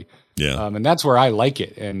rivalry. Yeah. And that's where I like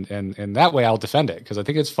it, and that way I'll defend it because I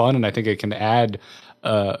think it's fun, and I think it can add,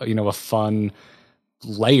 a fun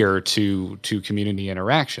layer to community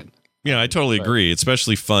interaction. Yeah, I totally agree. It's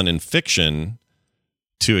especially fun in fiction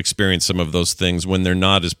to experience some of those things when they're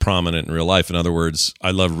not as prominent in real life. In other words, I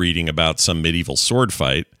love reading about some medieval sword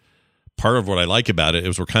fight. Part of what I like about it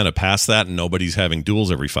is we're kind of past that and nobody's having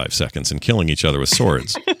duels every 5 seconds and killing each other with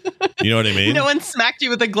swords. You know what I mean? No one smacked you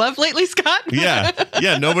with a glove lately, Scott?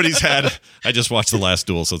 Yeah. Nobody's had. I just watched the last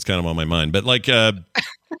duel, so it's kind of on my mind. But like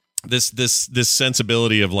this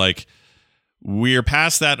sensibility of like we're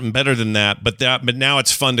past that and better than that, but now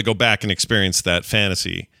it's fun to go back and experience that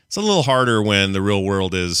fantasy. It's a little harder when the real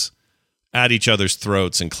world is at each other's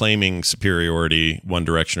throats and claiming superiority one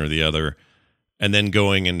direction or the other, and then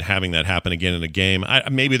going and having that happen again in a game.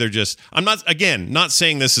 Maybe they're just. I'm not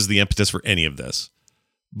saying this is the impetus for any of this,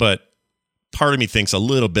 but part of me thinks a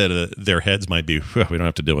little bit of their heads might be, we don't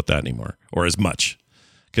have to deal with that anymore, or as much,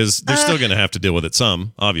 because they're still going to have to deal with it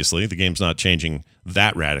some. Obviously, the game's not changing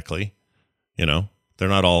that radically. You know, they're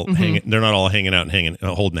not all hanging out and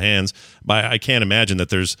holding hands. But I can't imagine that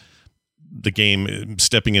there's the game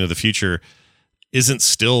stepping into the future isn't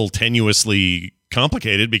still tenuously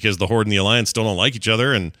complicated because the Horde and the Alliance still don't like each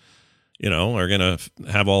other and, are going to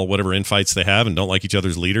have all whatever infights they have and don't like each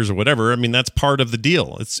other's leaders or whatever. I mean, that's part of the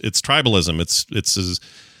deal. It's tribalism. It's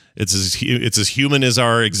as human as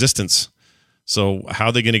our existence. So how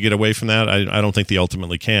are they going to get away from that? I don't think they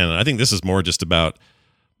ultimately can. I think this is more just about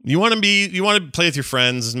you want to play with your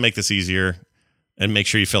friends and make this easier and make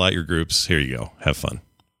sure you fill out your groups. Here you go. Have fun.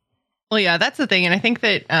 Well, yeah, that's the thing. And I think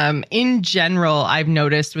that in general, I've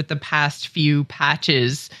noticed with the past few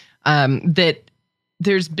patches that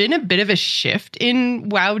there's been a bit of a shift in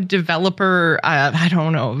WoW developer, I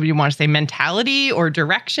don't know if you want to say mentality or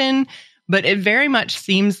direction, but it very much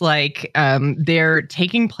seems like they're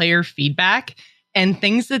taking player feedback and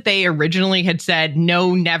things that they originally had said,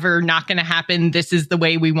 no, never, not going to happen. This is the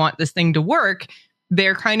way we want this thing to work.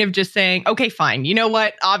 They're kind of just saying, okay, fine. You know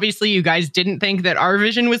what? Obviously, you guys didn't think that our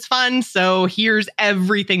vision was fun. So here's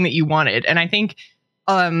everything that you wanted. And I think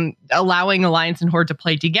allowing Alliance and Horde to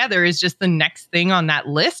play together is just the next thing on that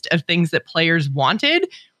list of things that players wanted,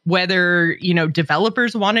 whether,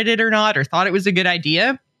 developers wanted it or not, or thought it was a good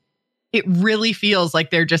idea. It really feels like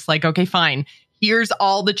they're just like, okay, fine. Here's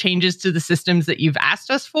all the changes to the systems that you've asked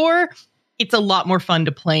us for. It's a lot more fun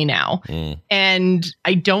to play now. And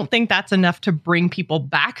I don't think that's enough to bring people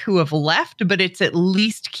back who have left, but it's at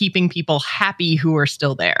least keeping people happy who are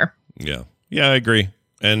still there. Yeah. Yeah, I agree.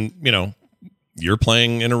 And, you're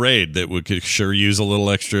playing in a raid that could sure use a little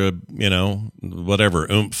extra,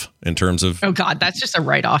 whatever, oomph in terms of... Oh, God, that's just a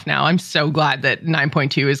write-off now. I'm so glad that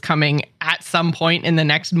 9.2 is coming at some point in the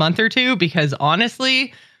next month or two, because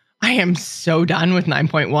honestly, I am so done with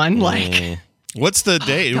 9.1. What's the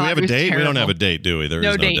date? Do we have a date? We don't have a date, do we? There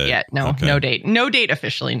no is date yet. No, okay. No date. No date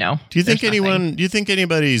officially, no. Do you think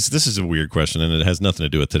anybody's, this is a weird question and it has nothing to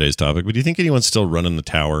do with today's topic, but do you think anyone's still running the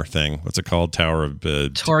tower thing? What's it called? Tower of...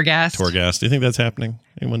 Torghast. Torghast. Do you think that's happening?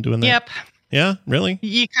 Anyone doing that? Yep. Yeah? Really?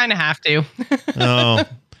 You kind of have to. Oh.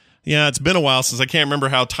 Yeah, it's been a while since I can't remember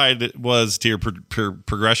how tied it was to your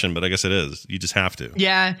progression, but I guess it is. You just have to.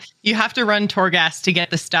 Yeah, you have to run Torghast to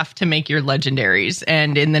get the stuff to make your legendaries.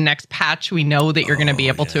 And in the next patch, we know that you're going to be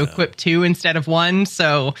able to equip 2 instead of 1.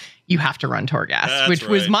 So you have to run Torghast,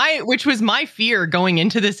 which was my fear going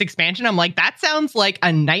into this expansion. I'm like, that sounds like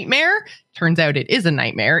a nightmare. Turns out it is a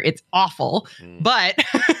nightmare. It's awful, but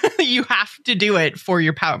you have to do it for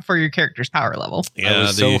your character's power level. Yeah, I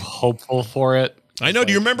was so hopeful for it. I know.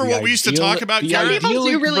 Do you remember what we used to talk about? Some people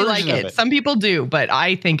do really like it. Some people do, but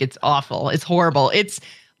I think it's awful. It's horrible. It's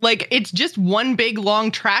like, it's just one big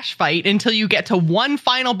long trash fight until you get to one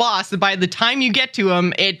final boss. By the time you get to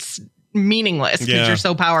him, it's meaningless because you're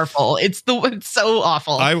so powerful. It's so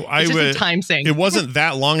awful. It's just a time sink. It wasn't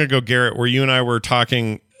that long ago, Garrett, where you and I were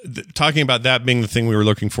talking about that being the thing we were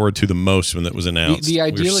looking forward to the most when it was announced. The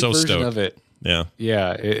idyllic version of it. Yeah.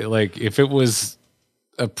 Yeah. If it was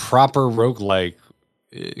a proper roguelike,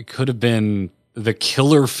 it could have been the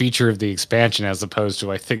killer feature of the expansion, as opposed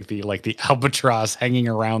to, I think, the albatross hanging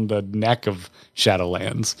around the neck of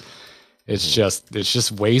Shadowlands. It's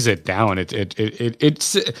just weighs it down.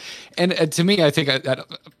 It's and to me, I think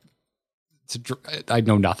I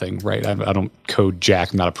know nothing, right? I don't code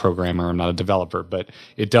jack. I'm not a programmer. I'm not a developer, but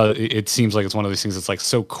it seems like it's one of these things that's like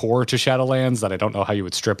so core to Shadowlands that I don't know how you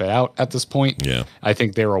would strip it out at this point. Yeah. I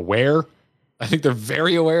think they're aware. I think they're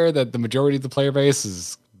very aware that the majority of the player base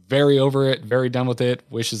is very over it, very done with it,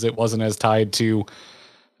 wishes it wasn't as tied to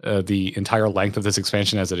the entire length of this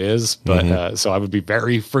expansion as it is. But so I would be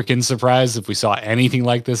very freaking surprised if we saw anything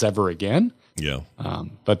like this ever again. Yeah.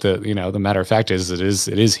 But the matter of fact is it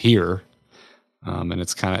is here. And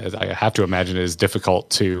it's kind of, I have to imagine it is difficult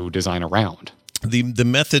to design around. The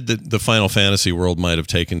method that the Final Fantasy world might have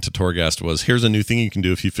taken to Torghast was, here's a new thing you can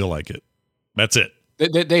do if you feel like it. That's it.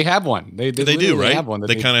 They have one. They do, right? Have one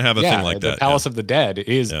they kind of have a thing like that. The Palace of the Dead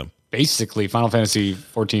is basically Final Fantasy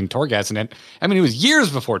 14 Torghast. And it was years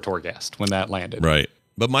before Torghast when that landed. Right.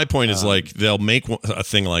 But my point is, like, they'll make a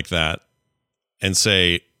thing like that and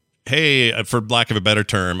say, hey, for lack of a better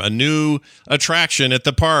term, a new attraction at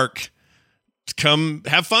the park. Come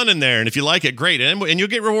have fun in there, and if you like it, great, and you'll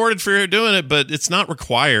get rewarded for doing it, but it's not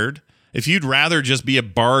required. If you'd rather just be a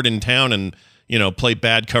bard in town and play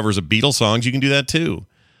bad covers of Beatles songs, you can do that too.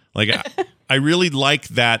 Like I really like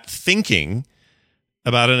that thinking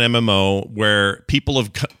about an MMO where people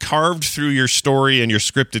have carved through your story and your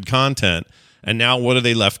scripted content, and now what are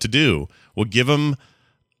they left to do? Well, give them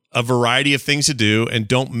a variety of things to do, and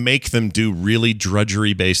don't make them do really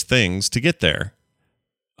drudgery based things to get there.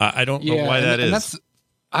 I don't know why that is.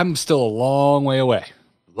 I'm still a long way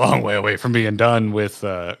away from being done with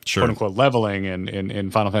quote unquote leveling in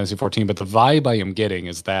Final Fantasy 14. But the vibe I am getting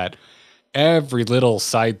is that every little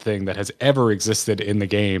side thing that has ever existed in the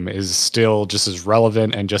game is still just as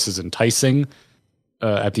relevant and just as enticing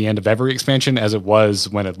at the end of every expansion as it was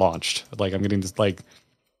when it launched. Like, I'm getting this, like,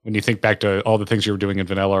 when you think back to all the things you were doing in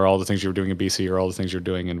Vanilla, or all the things you were doing in BC, or all the things you're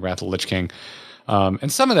doing in Wrath of the Lich King.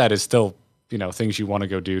 And some of that is still, things you want to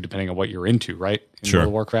go do depending on what you're into, right? In World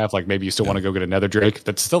of Warcraft, like maybe you still want to go get a Nether Drake.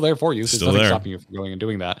 That's still there for you. So there's nothing stopping you from going and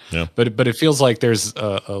doing that. Yeah. But it feels like there's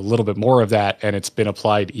a little bit more of that, and it's been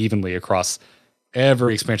applied evenly across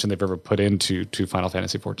every expansion they've ever put into Final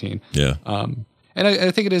Fantasy 14. Yeah. And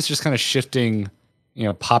I think it is just kind of shifting,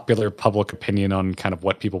 popular public opinion on kind of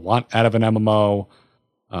what people want out of an MMO.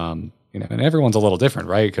 And everyone's a little different,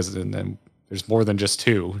 right? Because then there's more than just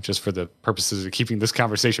two. Just for the purposes of keeping this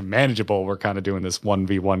conversation manageable, we're kind of doing this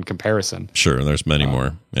 1v1 comparison. Sure, there's many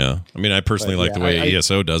more. Yeah. I mean, I personally like the way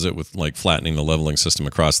ESO does it with, like, flattening the leveling system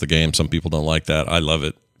across the game. Some people don't like that. I love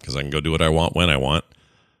it because I can go do what I want when I want.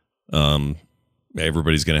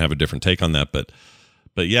 Everybody's going to have a different take on that. But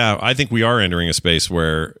yeah, I think we are entering a space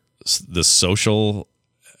where the social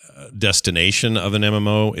destination of an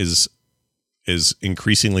MMO is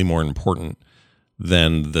increasingly more important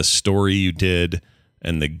than the story you did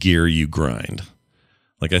and the gear you grind.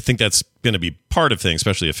 Like, I think that's going to be part of things,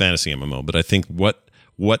 especially a fantasy MMO. But I think what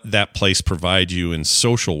that place provides you in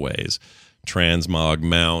social ways, transmog,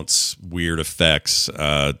 mounts, weird effects,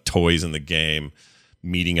 toys in the game,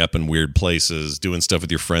 meeting up in weird places, doing stuff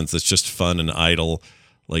with your friends that's just fun and idle.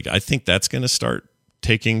 Like, I think that's going to start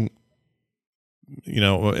taking,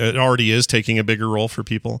 it already is taking a bigger role for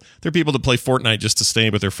people. There are people that play Fortnite just to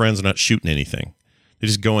stay with their friends and not shooting anything. They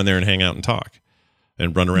just go in there and hang out and talk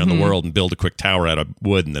and run around the world and build a quick tower out of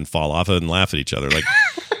wood and then fall off it and laugh at each other. Like,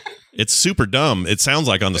 it's super dumb. It sounds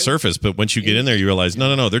like on the surface, but once you get in there, you realize,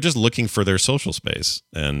 no, they're just looking for their social space.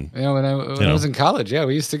 And when I was in college,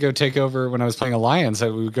 we used to go take over, when I was playing Alliance, we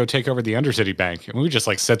would go take over the Undercity Bank. And we would just,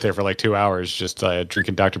 like, sit there for like 2 hours, just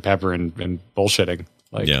drinking Dr. Pepper and bullshitting.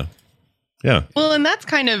 Like, yeah. Well, and that's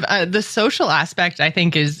kind of the social aspect, I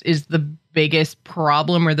think, is the biggest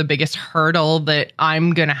problem or the biggest hurdle that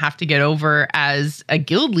I'm going to have to get over as a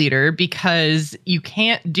guild leader, because you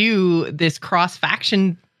can't do this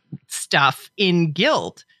cross-faction stuff in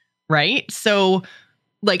guild, right? So,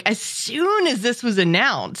 like, as soon as this was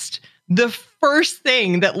announced, the first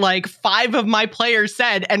thing that, like, 5 of my players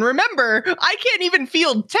said, and remember, I can't even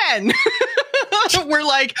field 10. We're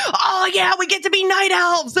like, oh yeah, we get to be night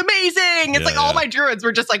elves. Amazing. It's all my druids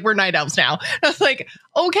were just like, we're night elves now. And I was like,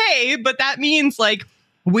 okay, but that means, like,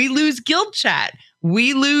 we lose guild chat.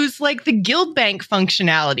 We lose, like, the guild bank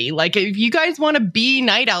functionality. Like, if you guys want to be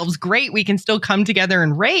night elves, great. We can still come together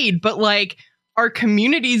and raid, but, like, our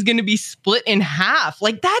community is going to be split in half.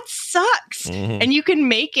 Like, that sucks. Mm-hmm. And you can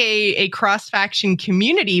make a cross-faction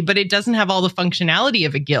community, but it doesn't have all the functionality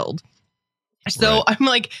of a guild. So I'm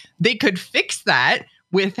like, they could fix that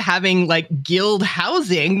with having like guild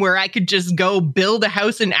housing where I could just go build a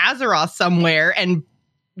house in Azeroth somewhere and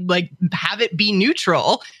like have it be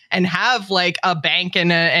neutral and have like a bank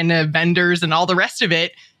and a vendors and all the rest of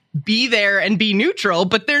it be there and be neutral,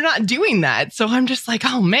 but they're not doing that. So I'm just like,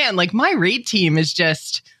 oh man, like my raid team is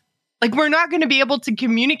just like, we're not going to be able to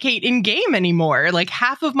communicate in game anymore. Like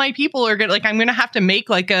half of my people are gonna, like, I'm going to have to make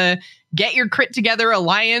like a get your crit together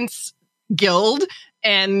alliance guild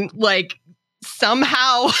and like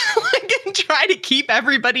somehow like try to keep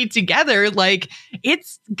everybody together. Like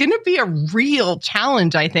it's going to be a real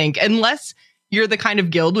challenge, I think, unless you're the kind of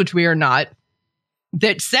guild, which we are not,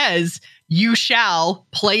 that says you shall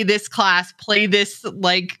play this class, play this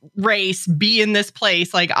like race, be in this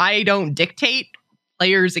place. Like I don't dictate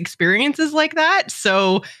players' experiences like that.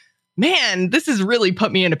 So, man, this has really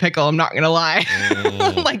put me in a pickle. I'm not going to lie.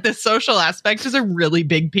 Like the social aspect is a really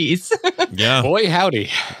big piece. Yeah. Boy, howdy.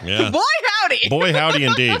 Yeah. Boy, howdy. Boy, howdy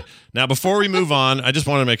indeed. Now, before we move on, I just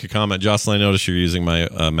want to make a comment. Jocelyn, I noticed you're using my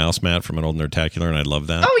mouse mat from an old Nerdtacular, and I love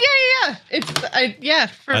that. Oh, yeah.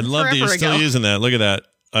 I love that you're still using that. Look at that.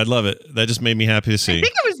 I love it. That just made me happy to see. I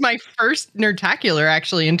think it was my first Nerdtacular,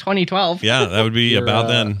 actually, in 2012. Yeah, that would be about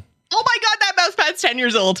then. Oh my God, that mouse pad's 10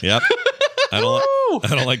 years old. Yep. I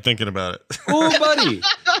don't like thinking about it. Oh, buddy.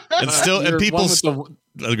 And still, and people.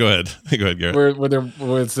 Go ahead, Garrett.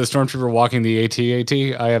 Where it's the stormtrooper walking the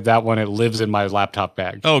AT-AT. I have that one. It lives in my laptop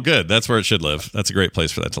bag. Oh, good. That's where it should live. That's a great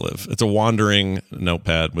place for that to live. It's a wandering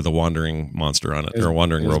notepad with a wandering monster on it, or a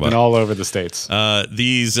wandering robot. Been all over the States.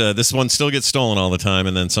 This one still gets stolen all the time,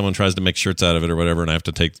 and then someone tries to make shirts out of it or whatever, and I have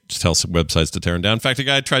to tell some websites to tear them down. In fact, a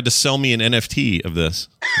guy tried to sell me an NFT of this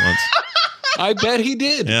once. I bet he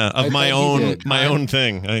did. Yeah, of my own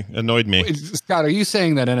thing. It annoyed me. Scott, are you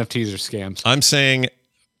saying that NFTs are scams? I'm saying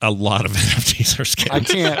a lot of NFTs are scams.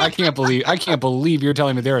 I can't believe you're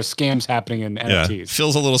telling me there are scams happening in NFTs. Yeah,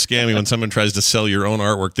 feels a little scammy when someone tries to sell your own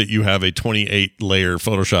artwork that you have a 28-layer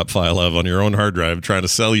Photoshop file of on your own hard drive, trying to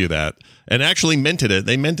sell you that, and actually minted it.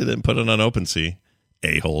 They minted it and put it on OpenSea.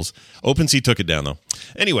 A-holes. OpenSea took it down, though.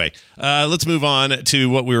 Anyway, let's move on to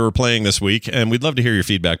what we were playing this week, and we'd love to hear your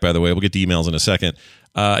feedback, by the way. We'll get to emails in a second.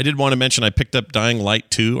 I did want to mention I picked up Dying Light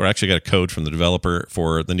 2, or actually got a code from the developer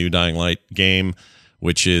for the new Dying Light game,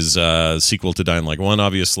 which is a sequel to Dying Light 1,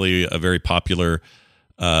 obviously a very popular,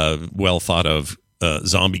 well-thought-of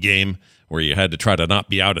zombie game where you had to try to not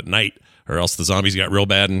be out at night or else the zombies got real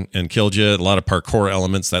bad and killed you. A lot of parkour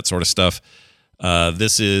elements, that sort of stuff.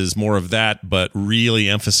 This is more of that, but really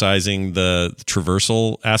emphasizing the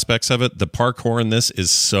traversal aspects of it. The parkour in this is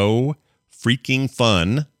so freaking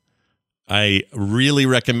fun. I really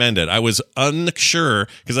recommend it. I was unsure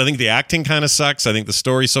because I think the acting kind of sucks. I think the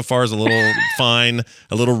story so far is a little fine,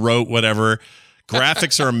 a little rote, whatever.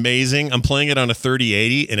 Graphics are amazing. I'm playing it on a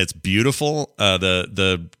 3080 and it's beautiful.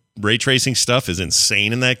 The ray tracing stuff is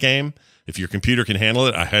insane in that game. If your computer can handle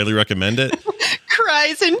it, I highly recommend it.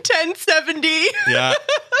 Cries in 1070. Yeah,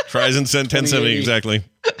 Cries in 1070, exactly.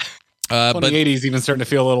 2080 is even starting to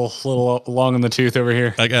feel a little long in the tooth over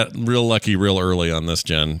here. I got real lucky real early on this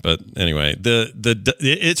gen, but anyway,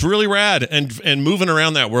 it's really rad, and moving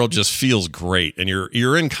around that world just feels great. And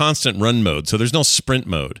you're in constant run mode, so there's no sprint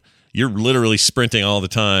mode. You're literally sprinting all the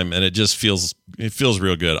time, and it feels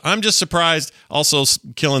real good. I'm just surprised. Also,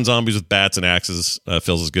 killing zombies with bats and axes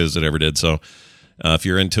feels as good as it ever did. So, if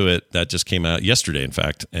you're into it, that just came out yesterday, in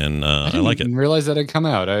fact, and I like it. I didn't realize that had come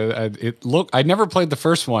out. I never played the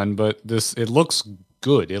first one, but it looks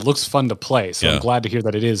good. It looks fun to play. So I'm glad to hear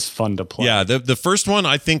that it is fun to play. Yeah, the first one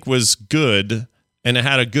I think was good, and it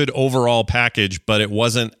had a good overall package, but it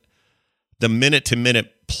wasn't the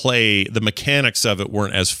minute-to-minute play. The mechanics of it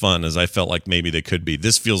weren't as fun as I felt like maybe they could be.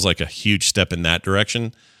 This feels like a huge step in that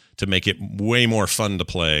direction to make it way more fun to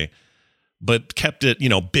play, but kept it,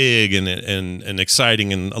 big and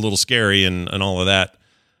exciting and a little scary and all of that.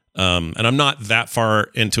 And I'm not that far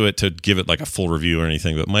into it to give it like a full review or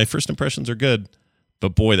anything, but my first impressions are good.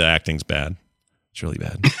 But boy, the acting's bad. It's really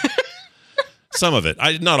bad. Some of it,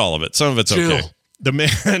 not all of it. Some of it's Jill. Okay. The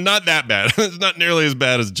man, not that bad. It's not nearly as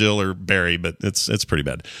bad as Jill or Barry, but it's pretty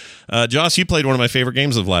bad. Joss, you played one of my favorite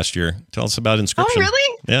games of last year. Tell us about Inscription. Oh,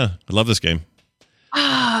 really? Yeah, I love this game.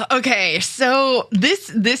 Okay, so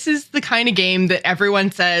this is the kind of game that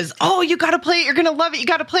everyone says, "Oh, you got to play it. You're gonna love it. You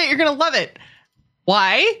got to play it. You're gonna love it."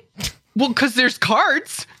 Why? Well, because there's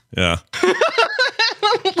cards. Yeah.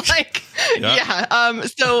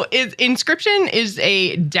 So Inscription is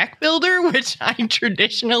a deck builder, which I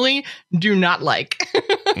traditionally do not like.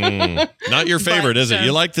 Not your favorite, is it?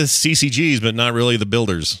 You like the CCGs, but not really the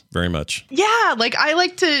builders very much. Yeah, like I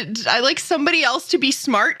like somebody else to be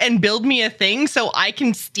smart and build me a thing so I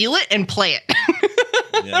can steal it and play it.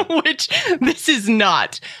 Yeah. which this is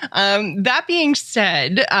not. That being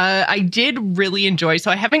said, I did really enjoy.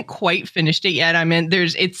 So I haven't quite finished it yet.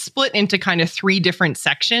 It's split into kind of 3 different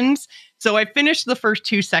sections. So I finished the first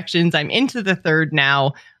 2 sections. I'm into the third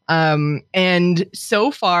now. And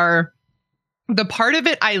so far, the part of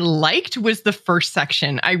it I liked was the first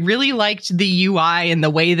section. I really liked the UI and the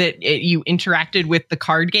way that you interacted with the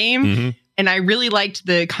card game. Mm-hmm. And I really liked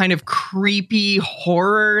the kind of creepy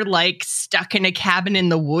horror, like stuck in a cabin in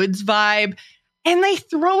the woods vibe. And they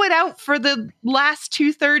throw it out for the last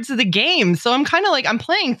 2/3 of the game. So I'm kind of like, I'm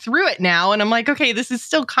playing through it now. And I'm like, okay, this is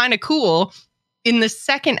still kind of cool. In the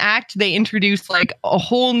second act, they introduced like a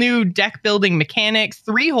whole new deck building mechanics,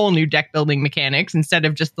 3 whole new deck building mechanics instead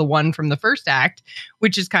of just the one from the first act,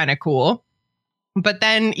 which is kind of cool. But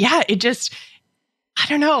then, yeah, it just, I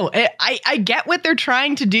don't know. I get what they're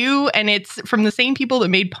trying to do. And it's from the same people that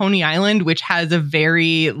made Pony Island, which has a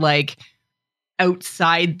very like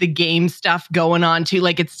outside the game stuff going on too.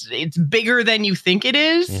 Like it's bigger than you think it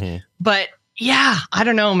is. Mm-hmm. But yeah, I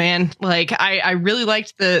don't know, man. Like I really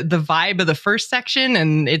liked the vibe of the first section,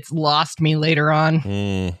 and it's lost me later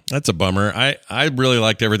on. That's a bummer. I really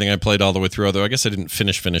liked everything I played all the way through, although I guess I didn't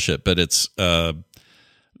finish it, but it's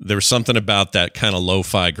there was something about that kind of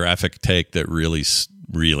lo-fi graphic take that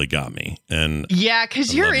really got me. And yeah,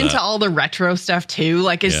 because you're into all the retro stuff too.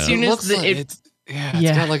 Like as soon as it's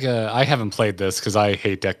got like I haven't played this because I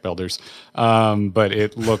hate deck builders. But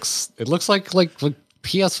it looks like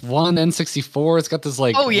PS1, N64. It's got this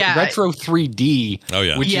like retro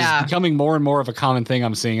 3D, which is becoming more and more of a common thing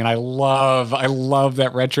I'm seeing, and I love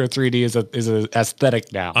that retro 3D is a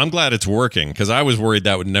aesthetic now. I'm glad it's working because I was worried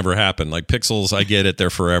that would never happen. Like pixels, I get it, they're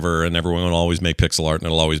forever, and everyone will always make pixel art, and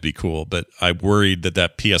it'll always be cool. But I worried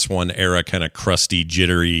that PS1 era kind of crusty,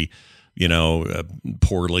 jittery,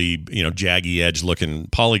 poorly, jaggy edge looking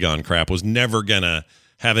polygon crap was never gonna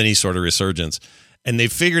have any sort of resurgence, and they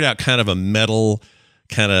figured out kind of a metal,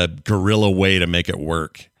 kind of guerrilla way to make it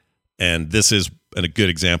work, and this is a good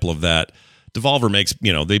example of that. Devolver makes,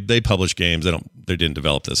 they publish games. They didn't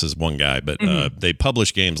develop this as one guy, but they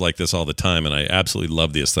publish games like this all the time, and I absolutely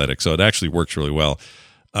love the aesthetic. So it actually works really well.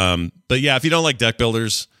 But yeah, if you don't like deck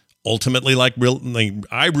builders, ultimately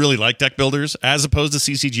I really like deck builders as opposed to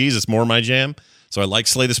CCGs. It's more my jam. So I like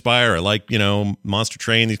Slay the Spire. I like Monster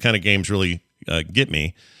Train. These kind of games really get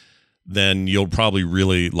me. Then you'll probably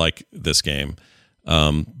really like this game.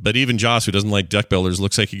 But even Joss, who doesn't like deck builders,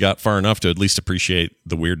 looks like he got far enough to at least appreciate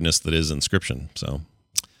the weirdness that is Inscription. So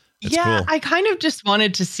it's cool. I kind of just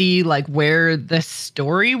wanted to see like where the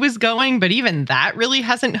story was going, but even that really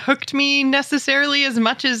hasn't hooked me necessarily as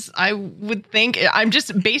much as I would think.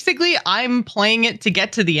 I'm playing it to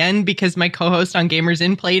get to the end because my co-host on Gamers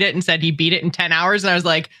Inn played it and said he beat it in 10 hours. And I was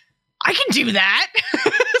like, I can do that.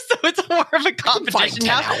 So it's more of a competition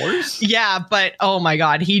now. 10 hours? Yeah, but oh my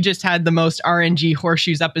God, he just had the most RNG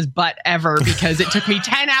horseshoes up his butt ever because it took me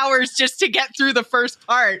 10 hours just to get through the first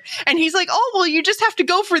part. And he's like, oh, well, you just have to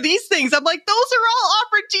go for these things. I'm like, those are all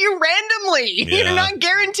offered to you randomly. Yeah. You're not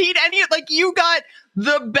guaranteed any, like you got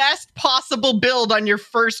the best possible build on your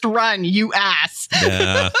first run, you ass.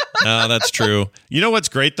 Yeah, no, that's true. You know what's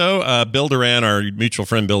great though? Bill Duran, our mutual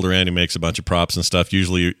friend Bill Duran, who makes a bunch of props and stuff,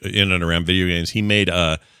 usually in and around video games. He made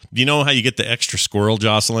do you know how you get the extra squirrel,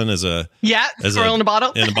 Jocelyn, squirrel in a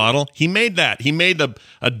bottle? In a bottle. He made that. He made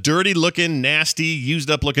a dirty looking, nasty, used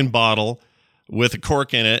up looking bottle with a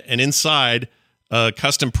cork in it, and inside a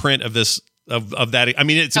custom print of this. Of that, I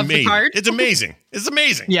mean, it's amazing. It's amazing. It's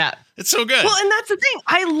amazing. Yeah, it's so good. Well, and that's the thing.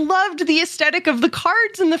 I loved the aesthetic of the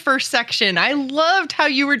cards in the first section. I loved how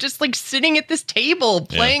you were just like sitting at this table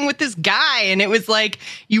playing with this guy, and it was like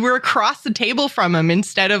you were across the table from him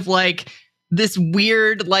instead of like this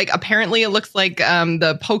weird, like apparently it looks like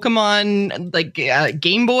the Pokemon like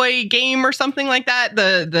Game Boy game or something like that.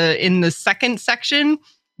 The in the second section.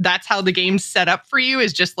 That's how the game's set up for you,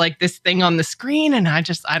 is just like this thing on the screen. And I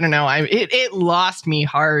don't know. It lost me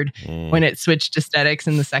hard when it switched aesthetics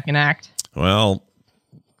in the second act. Well,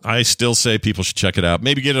 I still say people should check it out.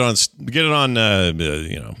 Maybe get it on. I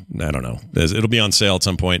don't know. It'll be on sale at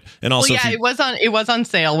some point. And also, it was on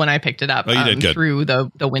sale when I picked it up. Oh, you did good. Through the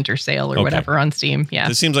winter sale or whatever on Steam. Yeah,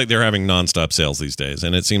 it seems like they're having nonstop sales these days,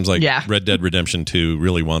 and it seems like Red Dead Redemption 2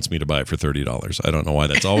 really wants me to buy it for $30. I don't know why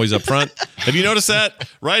that's always up front. Have you noticed that?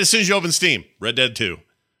 Right as soon as you open Steam, Red Dead 2.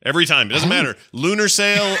 Every time. It doesn't matter. Lunar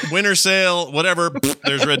sale, winter sale, whatever.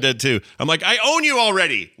 There's Red Dead 2. I'm like, I own you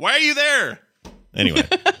already. Why are you there? Anyway,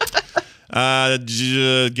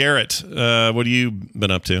 Garrett, what have you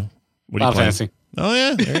been up to? What are you playing? Fantasy. Oh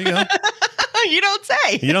yeah, there you go. You don't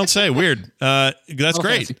say. You don't say. Weird. That's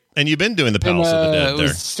great. Fantasy. And you've been doing the Palace of the Dead there.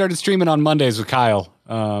 Started streaming on Mondays with Kyle.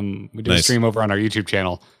 We did a stream over on our YouTube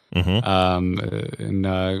channel. And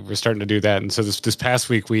we're starting to do that. And so this past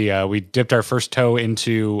week, we dipped our first toe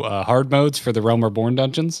into hard modes for the Realm Reborn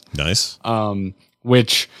dungeons. Nice.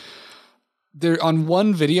 Which there on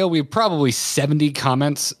one video, we have probably 70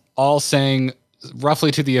 comments all saying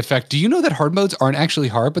roughly to the effect, do you know that hard modes aren't actually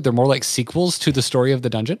hard, but they're more like sequels to the story of the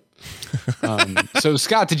dungeon? So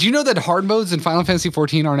Scott, did you know that hard modes in Final Fantasy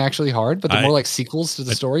XIV aren't actually hard, but they're more like sequels to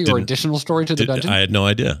the story or additional story to the dungeon? I had no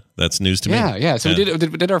idea. That's news to me. Yeah. So we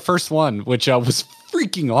did our first one, which was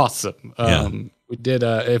freaking awesome. We did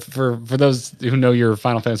for those who know your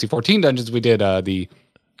Final Fantasy XIV dungeons, we did the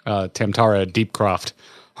Tamtara Deepcroft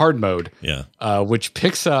hard mode, which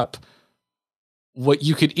picks up what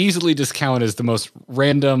you could easily discount as the most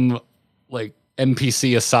random, like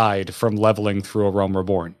NPC aside from leveling through a Realm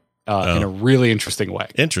Reborn in a really interesting way.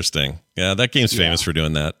 Interesting. Yeah, that game's famous for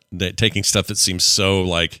doing that. Taking stuff that seems so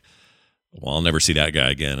like, well, I'll never see that guy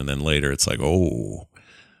again. And then later it's like, oh,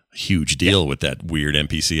 huge deal with that weird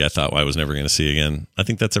NPC I thought I was never going to see again. I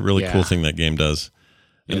think that's a really cool thing that game does.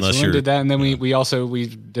 Unless so we did that, and then we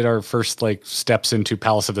did our first like steps into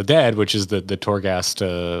Palace of the Dead, which is the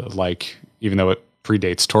Torghast like, even though it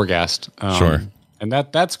predates Torghast. Sure. And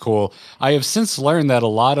that's cool. I have since learned that a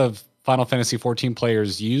lot of Final Fantasy XIV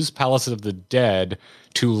players use Palace of the Dead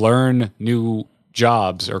to learn new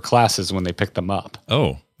jobs or classes when they pick them up.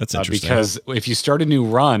 Oh, that's interesting. Because if you start a new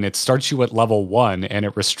run, it starts you at level 1 and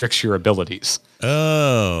it restricts your abilities.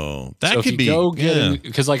 Oh, that could be.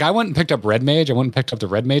 Because like I went and picked up Red Mage. I went and picked up the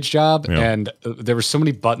Red Mage job, and there were so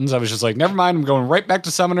many buttons. I was just like, never mind. I'm going right back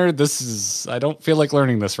to Summoner. I don't feel like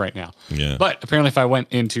learning this right now. Yeah. But apparently, if I went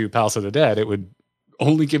into Palace of the Dead, it would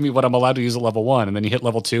only give me what I'm allowed to use at level 1, and then you hit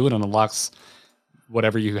level 2, and it unlocks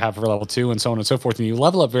whatever you have for level 2, and so on and so forth. And you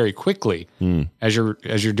level up very quickly as you're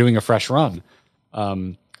doing a fresh run.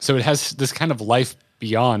 So it has this kind of life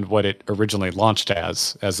beyond what it originally launched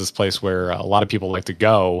as this place where a lot of people like to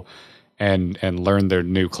go and learn their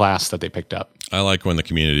new class that they picked up. I like when the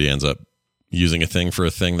community ends up using a thing for a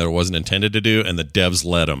thing that it wasn't intended to do, and the devs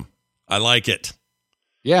let them. I like it.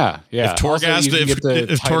 Yeah. If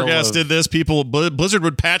Torghast did this, Blizzard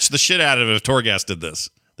would patch the shit out of it if Torghast did this.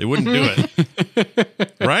 They wouldn't do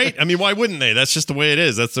it. Right? I mean, why wouldn't they? That's just the way it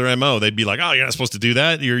is. That's their MO. They'd be like, oh, you're not supposed to do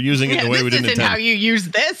that. You're using it the way we didn't intend. This isn't how you use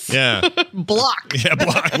this. Yeah. Block. Yeah,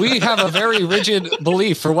 block. We have a very rigid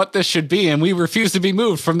belief for what this should be, and we refuse to be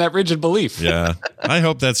moved from that rigid belief. Yeah. I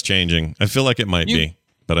hope that's changing. I feel like it might be.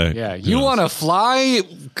 But you want to fly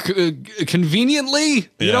conveniently?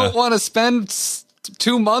 You don't want to spend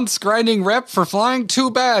 2 months grinding rep for flying?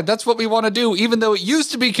 Too bad. That's what we want to do, even though it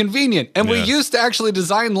used to be convenient, and we used to actually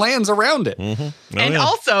design lands around it. And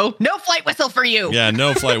also, no flight whistle for you. Yeah,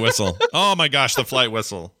 no flight whistle. Oh my gosh, the flight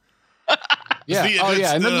whistle.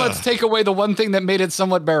 And then let's take away the one thing that made it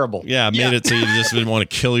somewhat bearable. Yeah, made it so you just didn't want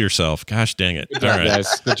to kill yourself. Gosh dang it. Good job,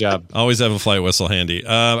 guys. Good job. Always have a flight whistle handy.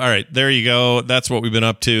 All right, there you go. That's what we've been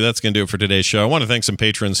up to. That's going to do it for today's show. I want to thank some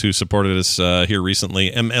patrons who supported us here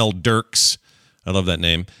recently. ML Dirks. I love that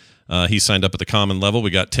name. He signed up at the common level. We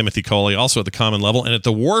got Timothy Coley also at the common level. And at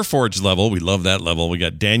the Warforged level, we love that level. We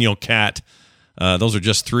got Daniel Catt. Those are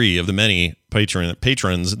just 3 of the many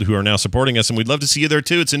patrons who are now supporting us. And we'd love to see you there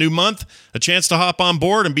too. It's a new month, a chance to hop on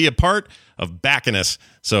board and be a part of backing us.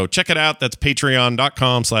 So check it out. That's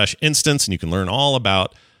patreon.com/instance. And you can learn all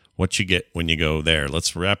about what you get when you go there.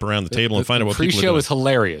 Let's wrap around the table and find out what people are doing. Pre-show is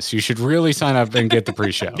hilarious. You should really sign up and get the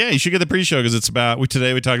pre-show. Yeah, you should get the pre-show because it's about.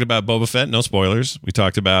 Today we talked about Boba Fett. No spoilers. We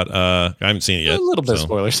talked about. I haven't seen it yet. A little bit of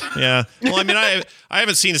spoilers. Yeah. Well, I mean, I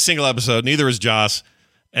haven't seen a single episode. Neither has Joss.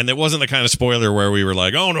 And it wasn't the kind of spoiler where we were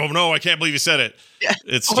like, "Oh no, I can't believe you said it." Yeah.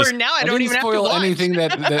 It's or just, now I don't even spoil have to watch. anything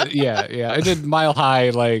that. Yeah. I did Mile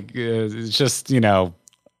High. Like it's just pretty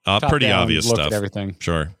down, obvious look stuff. At everything.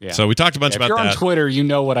 Sure. Yeah. So we talked a bunch about that. If you're that. on Twitter, you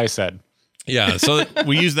know what I said. Yeah, so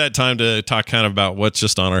we use that time to talk kind of about what's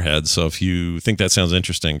just on our heads. So if you think that sounds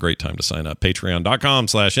interesting, great time to sign up.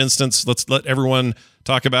 Patreon.com/instance. Let's let everyone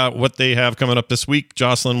talk about what they have coming up this week.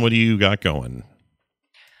 Jocelyn, what do you got going?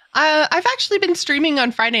 I've actually been streaming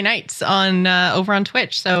on Friday nights on over on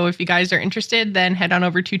Twitch. So if you guys are interested, then head on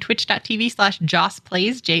over to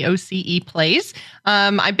twitch.tv/JossPlays, JOCE Plays.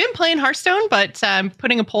 I've been playing Hearthstone, but I'm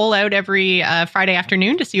putting a poll out every Friday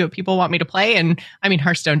afternoon to see what people want me to play. And I mean,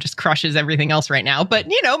 Hearthstone just crushes everything else right now. But,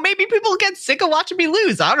 maybe people get sick of watching me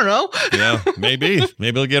lose. I don't know. Yeah, maybe.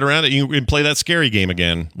 Maybe they'll get around it. You can play that scary game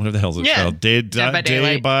again. What the hell is it called? Day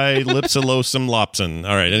by Lipsalosum Lopson.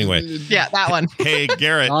 All right, anyway. Yeah, that one. Hey,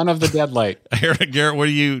 Garrett. Dawn of the Deadlight. Garrett, what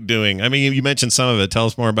are you doing? I mean, you mentioned some of it. Tell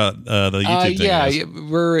us more about the YouTube thing. Yeah,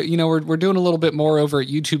 we're doing a little bit more over at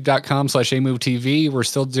youtube.com/amovetv. We're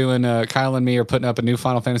still doing, Kyle and me are putting up a new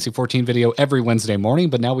Final Fantasy 14 video every Wednesday morning,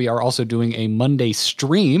 but now we are also doing a Monday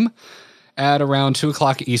stream at around 2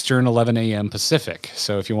 o'clock Eastern, 11 a.m. Pacific.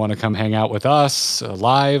 So if you want to come hang out with us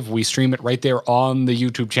live, we stream it right there on the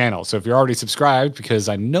YouTube channel. So if you're already subscribed, because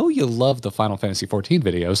I know you love the Final Fantasy 14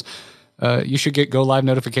 videos, you should get go live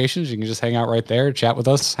notifications. You can just hang out right there, chat with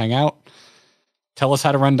us, hang out. Tell us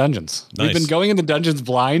how to run dungeons. Nice. We've been going into dungeons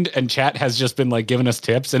blind, and chat has just been like giving us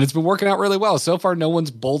tips, and it's been working out really well. So far, no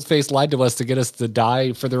one's bold-faced lied to us to get us to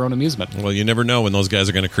die for their own amusement. Well, you never know when those guys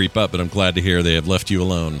are going to creep up, but I'm glad to hear they have left you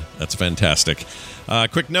alone. That's fantastic.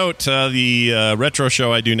 Quick note, the retro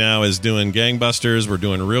show I do now is doing gangbusters. We're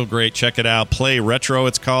doing real great. Check it out. Play Retro,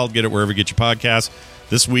 it's called. Get it wherever you get your podcasts.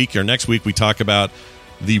 This week or next week, we talk about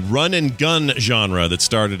the run and gun genre that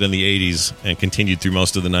started in the 80s and continued through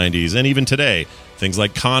most of the 90s, and even today. Things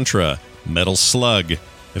like Contra, Metal Slug.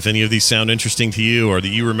 If any of these sound interesting to you, or that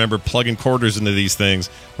you remember plugging quarters into these things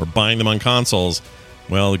or buying them on consoles,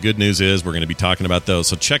 well, the good news is we're going to be talking about those.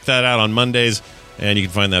 So check that out on Mondays, and you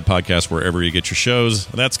can find that podcast wherever you get your shows.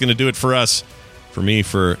 That's going to do it for us. For me,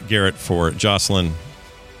 for Garrett, for Jocelyn.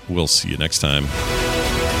 We'll see you next time.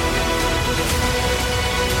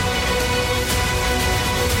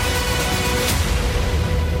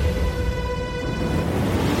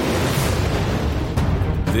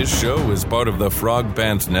 This show is part of the Frog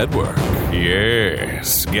Pants Network.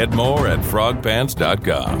 Yes. Get more at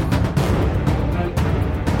frogpants.com.